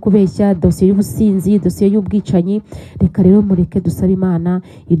dosiye yo kubeshya, dosiye y'ubusinzi, dosiye y'ubwicanyi. Reka rero mureke dusabe Imana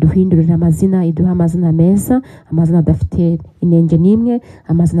iduhindurire amazina, iduha amazina meza, amazina adafite inenge n'imwe,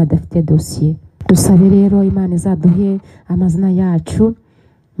 amazina adafite dosiye. Dusabe rero Imana izaduhe amazina yacu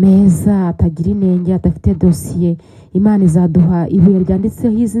meza, atagira inenge, adafite dosiye. Imana izaduha ibuye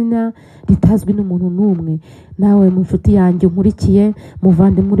ryanditseho izina ritazwi n'umuntu n'umwe. Nawe mu nshuti yanjye nkurikiye,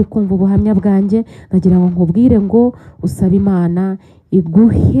 muvandimwe uri kumva ubuhamya bwanjye, nagira ngo nkubwire ngo usabe Imana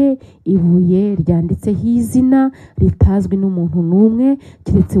iguhe ibuye ryanditseho izina ritazwi n'umuntu n'umwe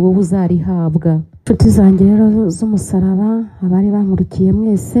keretse wowe uzarihabwa. Nshuti zanjye rero z'umusaraba, abari bankurikiye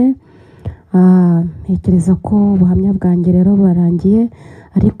mwese, ntekereza ko ubuhamya bwanjye rero burarangiye,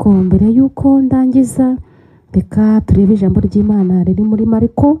 ariko mbere y'uko ndangiza reka turebe ijambo ry'Imana riri muri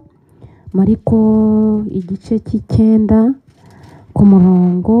Mariko igice cy'ikenda ku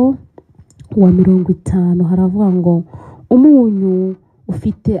murongo wa 50. Haravuga ngo umunyu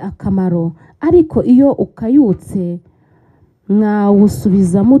ufite akamaro, ariko iyo ukayutse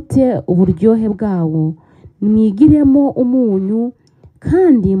mwawusubiza mute uburyohe bwawo? Mwigiremo umunyu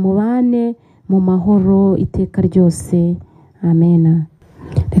kandi mubane mu mahoro iteka ryose. Amen.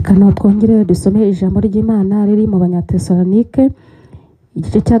 Reka twongere dusome ijambo ry'Imana riri mu Banyatesalonike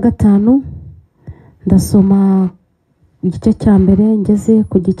igice cya 5. Ndasoma igice cya mbere ngeze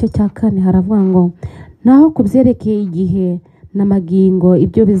ku gice cya 4. Haravuga ngo naho kubyerekeye igihe n'amagingo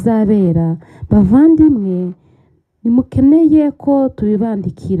ibyo bizabera, bavandimwe, nimukeneye ko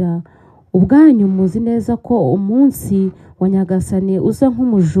tubibandikira. Ubwanyu muzi neza ko umunsi wa Nyagasani uza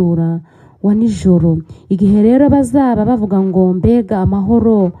nk'umujura wa nijoro. Igihe rero bazaba bavuga ngo mbega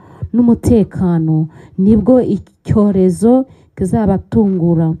amahoro n'umutekano, nibwo icyorezo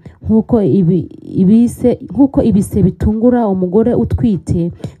kizabatungura nk'uko ibise bitungura umugore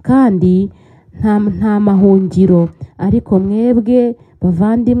utwite, kandi nta mahungiro. Ariko mwebwe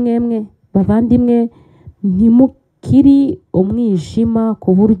bavandimwe, ntimukiri umwijima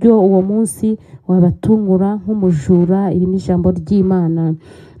ku buryo uwo munsi wabatungura nk'umujura. Iri ni ijambo ry'Imana.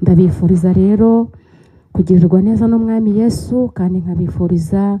 Ndabifuriza rero kugirirwa neza n'Umwami Yesu, kandi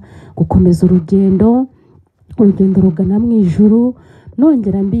nkabifuriza gukomeza urugendo rugana mu ijuru.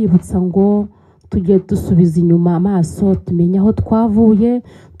 Nongera mbibutsa ngo tujye dusubiza inyuma amaso, tumenye aho twavuye,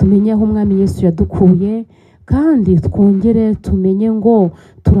 tumenye aho Umwami Yesu yadukuye, kandi twongere tumenye ngo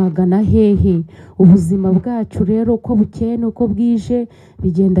turagana hehe. Ubuzima bwacu rero uko bukeye n'uko bwije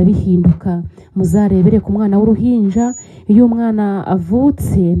bigenda bihinduka. Muzarebere ku mwana w'uruhinja, iyo umwana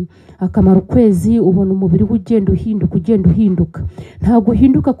avutse akamara ukwezi ubona umubiri we ugenda uhinduka. Ntabwo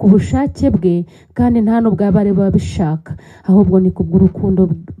uhinduka ku bushake bwe, kandi nta nubwo bari babishaka, ahubwo ni kubw'urukundo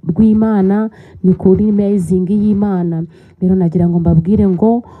rw'Imana, ni kuri amazing y'Imana. Rero nagira ngo mbabwire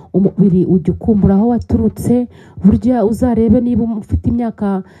ngo umubiri ujya ukumbura aho waturutse. Burya uzarebe niba ufite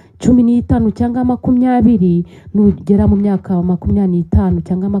imyaka 15 cyangwa 20, nugera mu myaka 25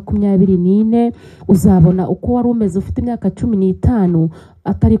 cyangwa 24, uzabona uko wari umeze ufite imyaka 15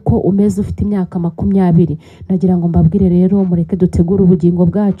 atari ko umeze ufite imyaka 20. Nagira ngo mbabwire rero mureke dutegure ubugingo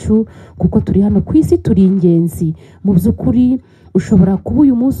bwacu, kuko turi hano ku isi, turi ingenzi. Mu by'ukuri ushobora kuba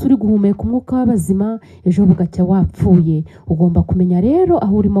uyu munsi uri guhumeka umwuka w'abazima, ejo bugacya wapfuye. Ugomba kumenya rero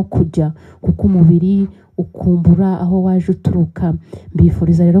aho urimo kujya, kuko umubiri ukumbura aho waje uturuka.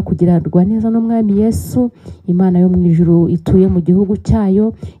 Mbifuriza rero kugirirwa neza n'Umwami Yesu. Imana yo mu ijuru ituye mu gihugu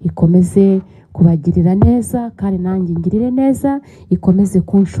cyayo ikomeze kubagirira neza, kandi nanjye ngirire neza, ikomeze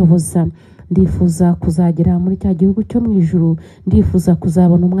kunshoboza. ndifuza kuzagera muri cya gihugu cyo mu ijuru, ndifuza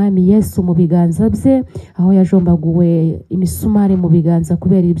kuzabona umwami Yesu mu biganza bye, aho yajombaguwe imisumari mu biganza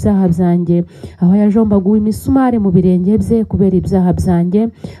kubera ibyaha byanjye, aho yajombaguwe imisumari mu birenge bye kubera ibyaha byanjye,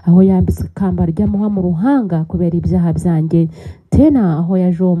 aho yambitswe ikamba ry'amahwa mu ruhanga kubera ibyaha byanjye, tena aho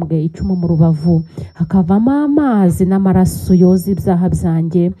yajombwe icumu mu rubavu hakavamo amazi n'amaraso yoza ibyaha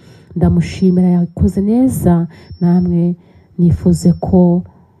byanjye. Ndamushimira, yakoze neza. Namwe nifuze ko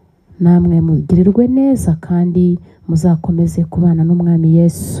namwe mugirirwe neza kandi muzakomeze kubana n'umwami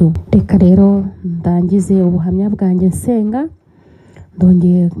Yesu. Reka rero ndangize ubuhamya bwanjye nsenga.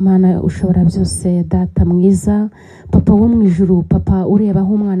 Ndongeye Mana ushobora byose, data mwiza, papa wo mu ijuru, papa ureba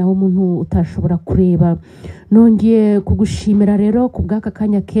aho umwana w'umuntu utashobora kureba, nongeye kugushimira rero ku bw'aka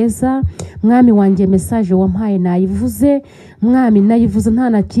kanya keza. Mwami wanjye, message wampaye nayivuze, mwami nayivuze nta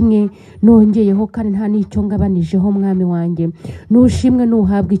na kimwe nongeyeho kandi nta n'icyo ngabanijeho. mwami wanjye, nushimwe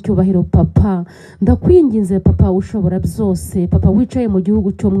nuhabwa icyubahiro. Papa ndakwinginze, papa ushobora byose, papa wicaye mu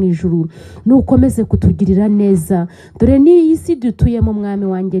gihugu cyo mu ijuru, nukomeze kutugirira neza. Dore ni isi dutuyemo mwami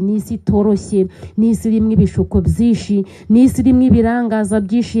wanjye, ni isi toroshye, ni isi rimwe ibishuko byinshi, ni isi rimwe ibirangaza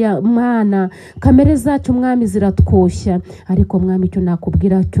byinshi ya mwana. Kamere zacu mwami ziratwoshya, ariko mwami icyo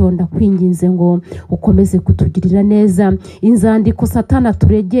nakubwira cyo, ndakwinginze ngo ukomeze kutugirira neza. Inzandiko Satani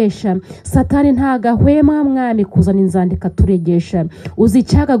aturegesha, Satani ntagahwema mwami kuzana inzandiko aturegesha,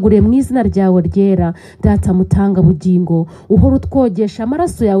 uzicyagagure mu izina ryawe ryera. Data mutanga bugingo, uhora utwogesha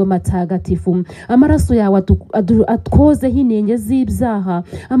amaraso yawe matagatifu, amaraso yawe atwozeho inenge z'ibyaha,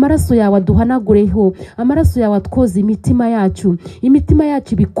 amaraso yawe aduhanagureho, amaraso yawe atwoze imitima yacu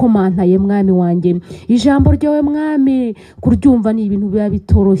ibikomantaye mwami wanjye. Ijambo ryawe mwami kuryumva ni ibintu biba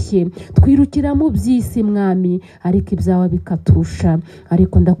bitoroshye, twirukira mu by'isi mwami, ariko ibyawe bikaturusha.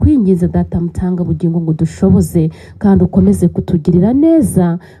 Ariko ndakwinginze data mutanga bugingo ngo dushoboze kandi ukomeze kutugirira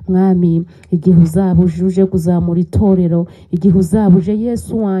neza mwami. Igihe uzaba uje kuzamura itorero, igihe uzaba uje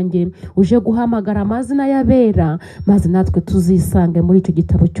Yesu wanjye, uje guhamagara amazina y'abera, maze natwe tuzisange muri icyo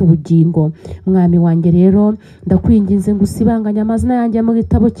gitabo cy'ubugingo. Mwami wanjye rero ndakwinginze ngo usibanganye amazina yanjye mu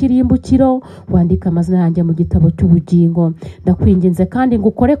gitabo cy'irimbukiro, wandika amazina yanjye mu gitabo cy'ubugingo. Ndakwinginze kandi ngo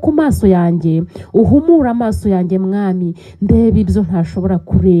ukore ku maso yanjye, uhumure amaso yanjye mwami, ndebe ibyo ntashobora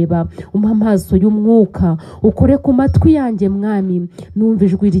kureba. Umpa amaso y'umwuka, ukore ku matwi yanjye mwami, numva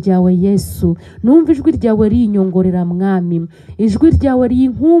ijwi ryawe Yesu, numva ijwi ryawe rinyongorera mwami, ijwi ryawe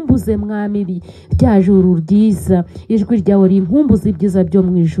rinkumbuze mwami, rya juru ryiza, ijwi ryawe rinkumbuze ibyiza byo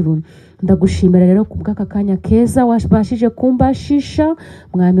mu ijuru. Ndagushimira rero ku bw'aka kanya keza wabashije kumbashisha.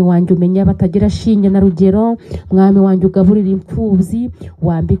 Mwami wanjye umenya batagira shinge na rugero, mwami wanjye ugaburira imfubyi,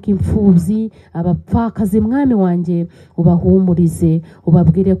 wambika imfubyi, abapfakazi mwami wanjye ubahumurize,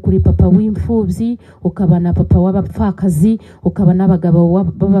 ubabwire kuri papa w'imfubyi, ukaba na papa w'abapfakazi, ukaba n'abagabo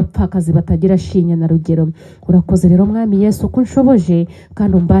b'abapfakazi batagira shinge na rugero. Urakoze rero mwami Yesu ko unshoboje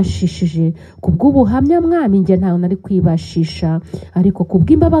kandi umbashishije. Ku bw'ubuhamya mwami njye ntawe nari kwibashisha, ariko ku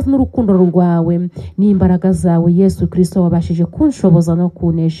bw'imbabazi n'urukundo rwawe n'imbaraga zawe Yesu Kristo wabashije kunshoboza no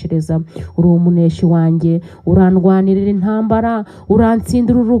kuneshereza. Uri umuneshi wanjye, urandwanirira intambara,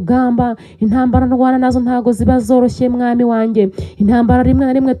 urantsindira urugamba. Intambara ndwana nazo ntago ziba zoroshye mwami wanjye. Intambara rimwe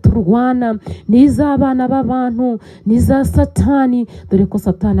na rimwe turwana n'iz'abana b'abantu, n'iza Satani, dore ko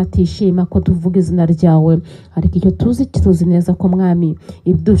Satani atishima ko tuvuga izina ryawe. Ariko icyo tuzi neza ko mwami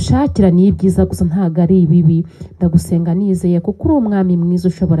ibdushakira ni ibyiza gusa ntago ari ibibi. Ndagusenga nizeye kuko uri umwami mwiza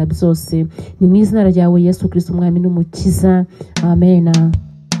ushobora byose. Ni mu izina ryawe Yesu Kristo umwami n'umukiza. Amen.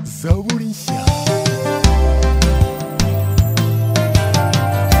 Zaburi nshya.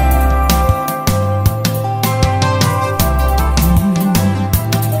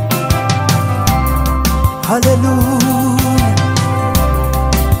 Haleluya,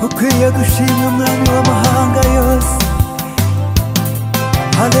 ukwiye gushimwa umwami w'amahanga yose.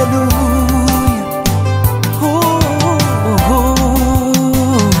 Haleluya,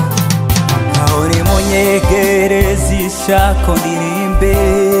 munyegereza ishako ndirimbe,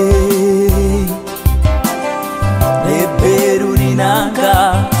 rebera urinanga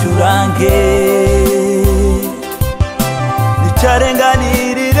turange,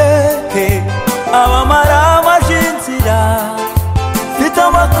 nicarenganirire abamara amajinzira, mfite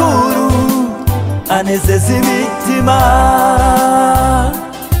amakuru anezeza imitima.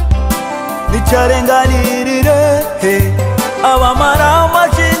 Nicarenganirire abamara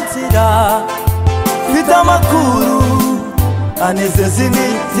amajinzira, mfite amakuru anezeza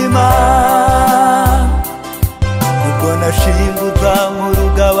imitima. Ubwo nashingurwa mu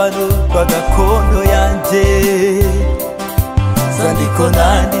rugabano rwa gakondo yanjye, zandiko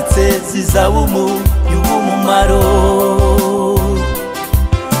nanditse zizaba umunyu w'umumaro.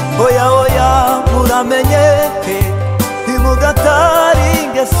 oya oya muramenye ntimugatari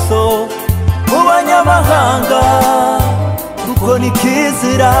ingeso mu banyamahanga kuko ni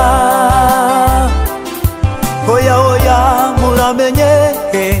kizira oya oya muramenye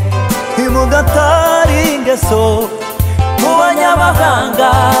ntimugatari ingeso mu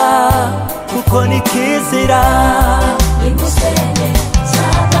banyamahanga kuko ni kizira Imusenge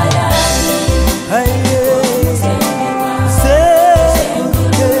Sabayani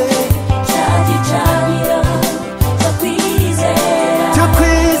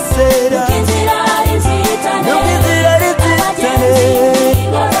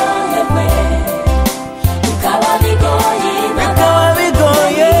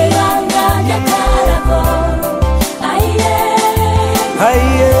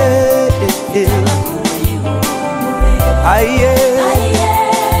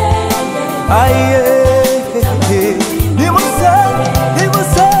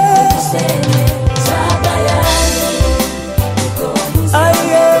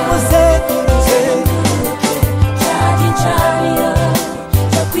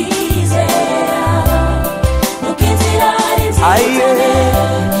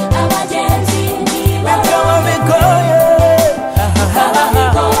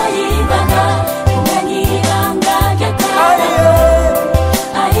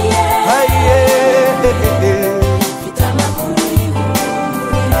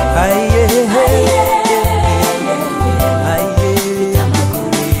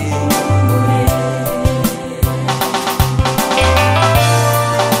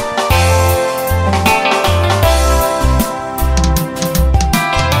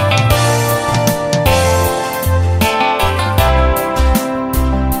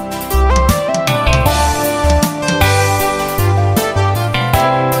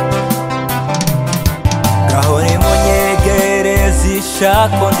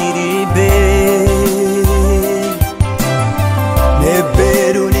shako ndirimbe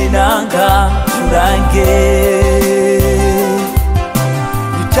neberu ninanga turange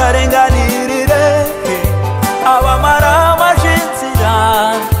itarenganirire abamara amajinzira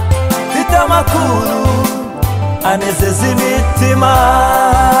mfite amakuru anezeza imitima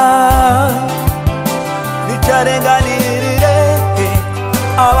itarenganirire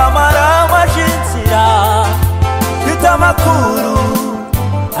abamara amajinzira mfite amakuru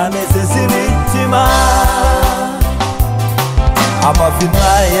anezeza imitima amavi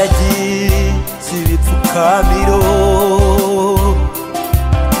mwayagize ibipfukamiro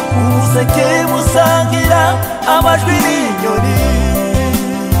umuseke musangira amajwi n'inyoni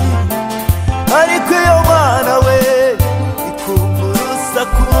ariko iyo mana we ikumva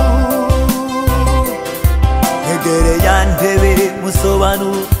urusaku negere ya ntebe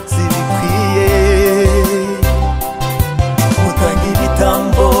musobanuzi bikwiye mutanga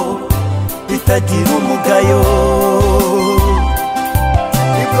ibitambo bitagira umugayo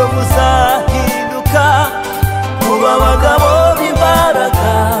nibwo muzahinduka muba abagabo